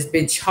 just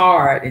been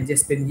charred and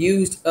just been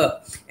used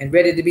up and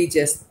ready to be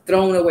just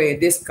thrown away and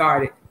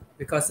discarded,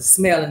 because the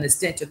smell and the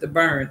stench of the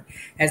burn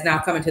has now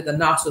come into the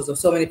nostrils of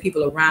so many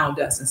people around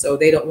us. And so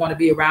they don't want to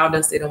be around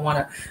us. They don't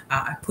want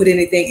to put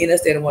anything in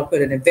us. They don't want to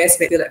put an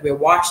investment. Feel like we're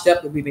washed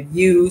up, that we've been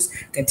used,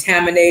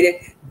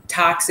 contaminated,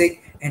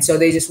 toxic. And so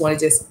they just want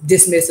to just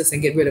dismiss us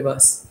and get rid of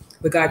us.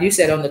 But God, you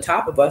said on the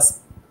top of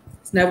us,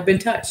 it's never been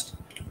touched.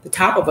 The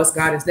top of us,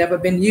 God, has never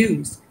been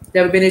used,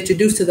 never been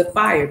introduced to the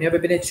fire, never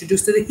been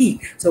introduced to the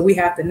heat. So we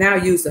have to now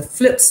use the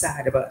flip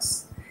side of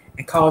us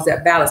and cause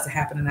that balance to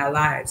happen in our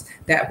lives.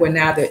 That we're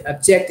now the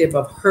objective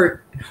of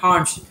hurt and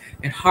harm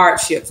and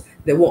hardships.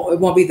 That it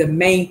won't be the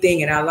main thing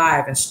in our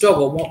life, and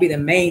struggle won't be the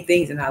main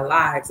things in our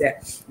lives.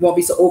 That won't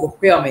be so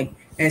overwhelming.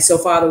 And so,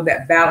 Father,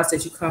 that balance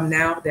that you come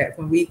now, that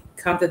when we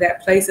come to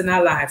that place in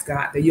our lives,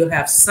 God, that you'll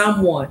have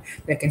someone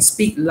that can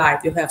speak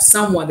life. You'll have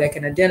someone that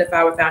can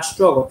identify with our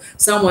struggle,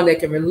 someone that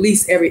can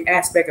release every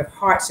aspect of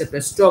hardship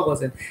and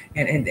struggles and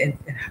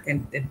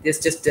it's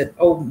just the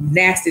old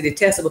nasty,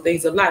 detestable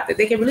things of life, that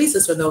they can release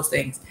us from those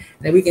things,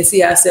 and that we can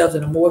see ourselves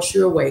in a more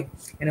sure way,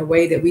 in a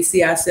way that we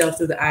see ourselves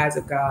through the eyes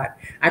of God.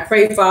 I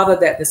pray, Father,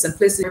 that the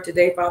simplicity of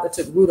today, Father,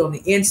 took root on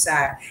the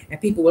inside,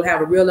 and people will have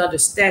a real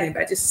understanding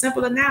by just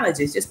simple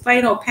analogies, just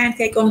plain old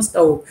pancake on the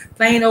stove,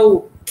 plain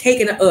old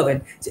cake in the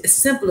oven, just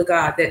simple,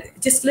 God, that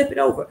just flip it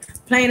over.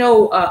 Plain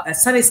old a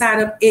sunny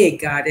side up egg,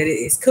 God, that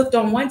it's cooked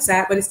on one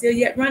side, but it's still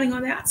yet running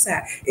on the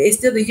outside. It's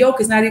still, the yolk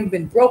has not even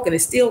been broken.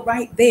 It's still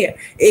right there.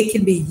 It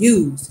can be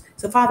used.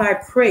 So, Father, I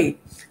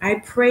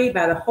pray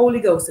by the Holy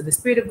Ghost and the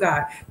Spirit of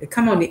God to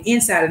come on the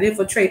inside and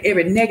infiltrate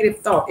every negative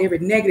thought, every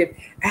negative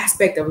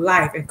aspect of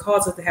life, and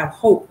cause us to have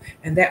hope,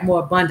 and that more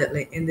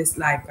abundantly in this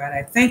life, God.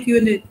 I thank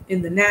you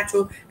in the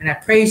natural, and I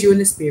praise you in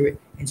the spirit.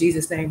 In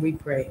Jesus' name we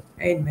pray.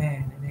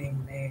 Amen and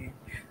amen.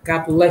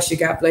 God bless you.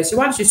 God bless you.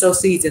 Why don't you sow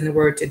seeds in the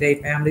word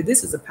today, family?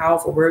 This is a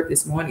powerful word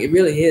this morning. It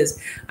really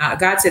is.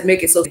 God said,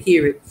 make it so to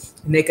hear it,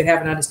 and they could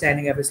have an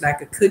understanding of it. It's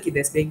like a cookie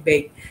that's being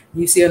baked.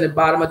 You see on the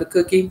bottom of the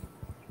cookie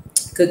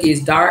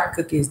is dark.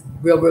 Cookie is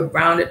real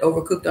browned,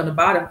 overcooked on the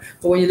bottom.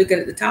 But when you're looking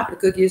at the top of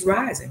the cookie, it's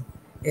rising.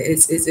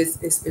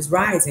 It's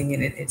rising,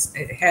 and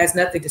it has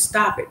nothing to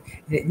stop it.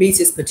 And it meets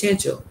its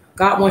potential.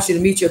 God wants you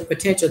to meet your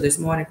potential this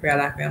morning, Prayer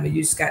Life family.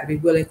 You just got to be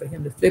willing for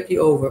him to flip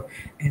you over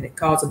and it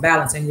cause a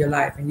balance in your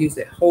life and use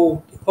that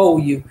whole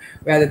you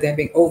rather than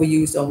being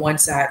overused on one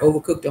side,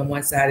 overcooked on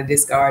one side and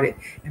discarded.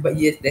 But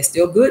yet there's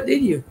still good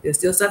in you. There's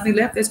still something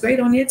left that's great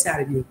on the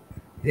inside of you.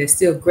 There's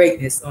still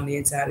greatness on the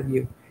inside of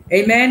you.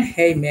 Amen.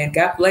 Amen.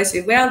 God bless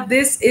you. Well,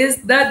 this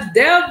is the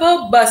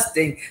devil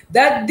busting,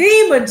 the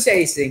demon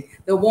chasing,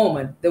 the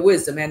woman, the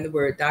wisdom, and the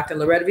word. Dr.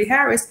 Loretta B.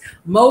 Harris,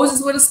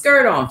 Moses with a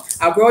skirt on.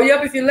 I'll grow you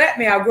up if you let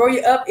me. I'll grow you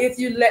up if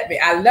you let me.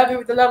 I love you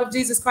with the love of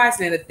Jesus Christ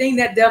and the thing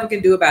that devil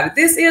can do about it.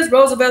 This is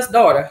Roosevelt's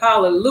daughter.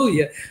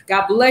 Hallelujah.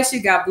 God bless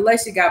you. God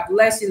bless you. God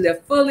bless you.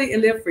 Live fully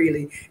and live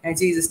freely. In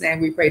Jesus' name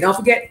we pray. Don't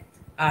forget,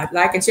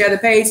 like and share the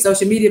page.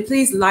 Social media,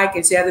 please like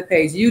and share the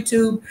page.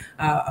 YouTube,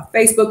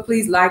 Facebook,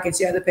 please like and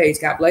share the page.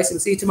 God bless you.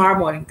 We'll see you tomorrow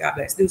morning. God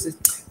bless. Deuces.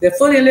 They're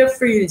fully and live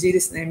free. In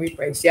Jesus' name we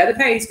pray. Share the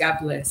page. God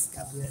bless.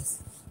 God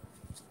bless.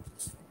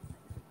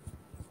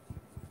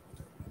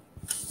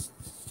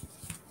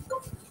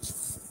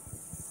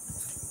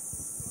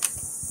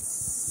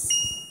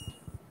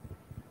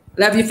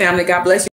 Love you, family. God bless you.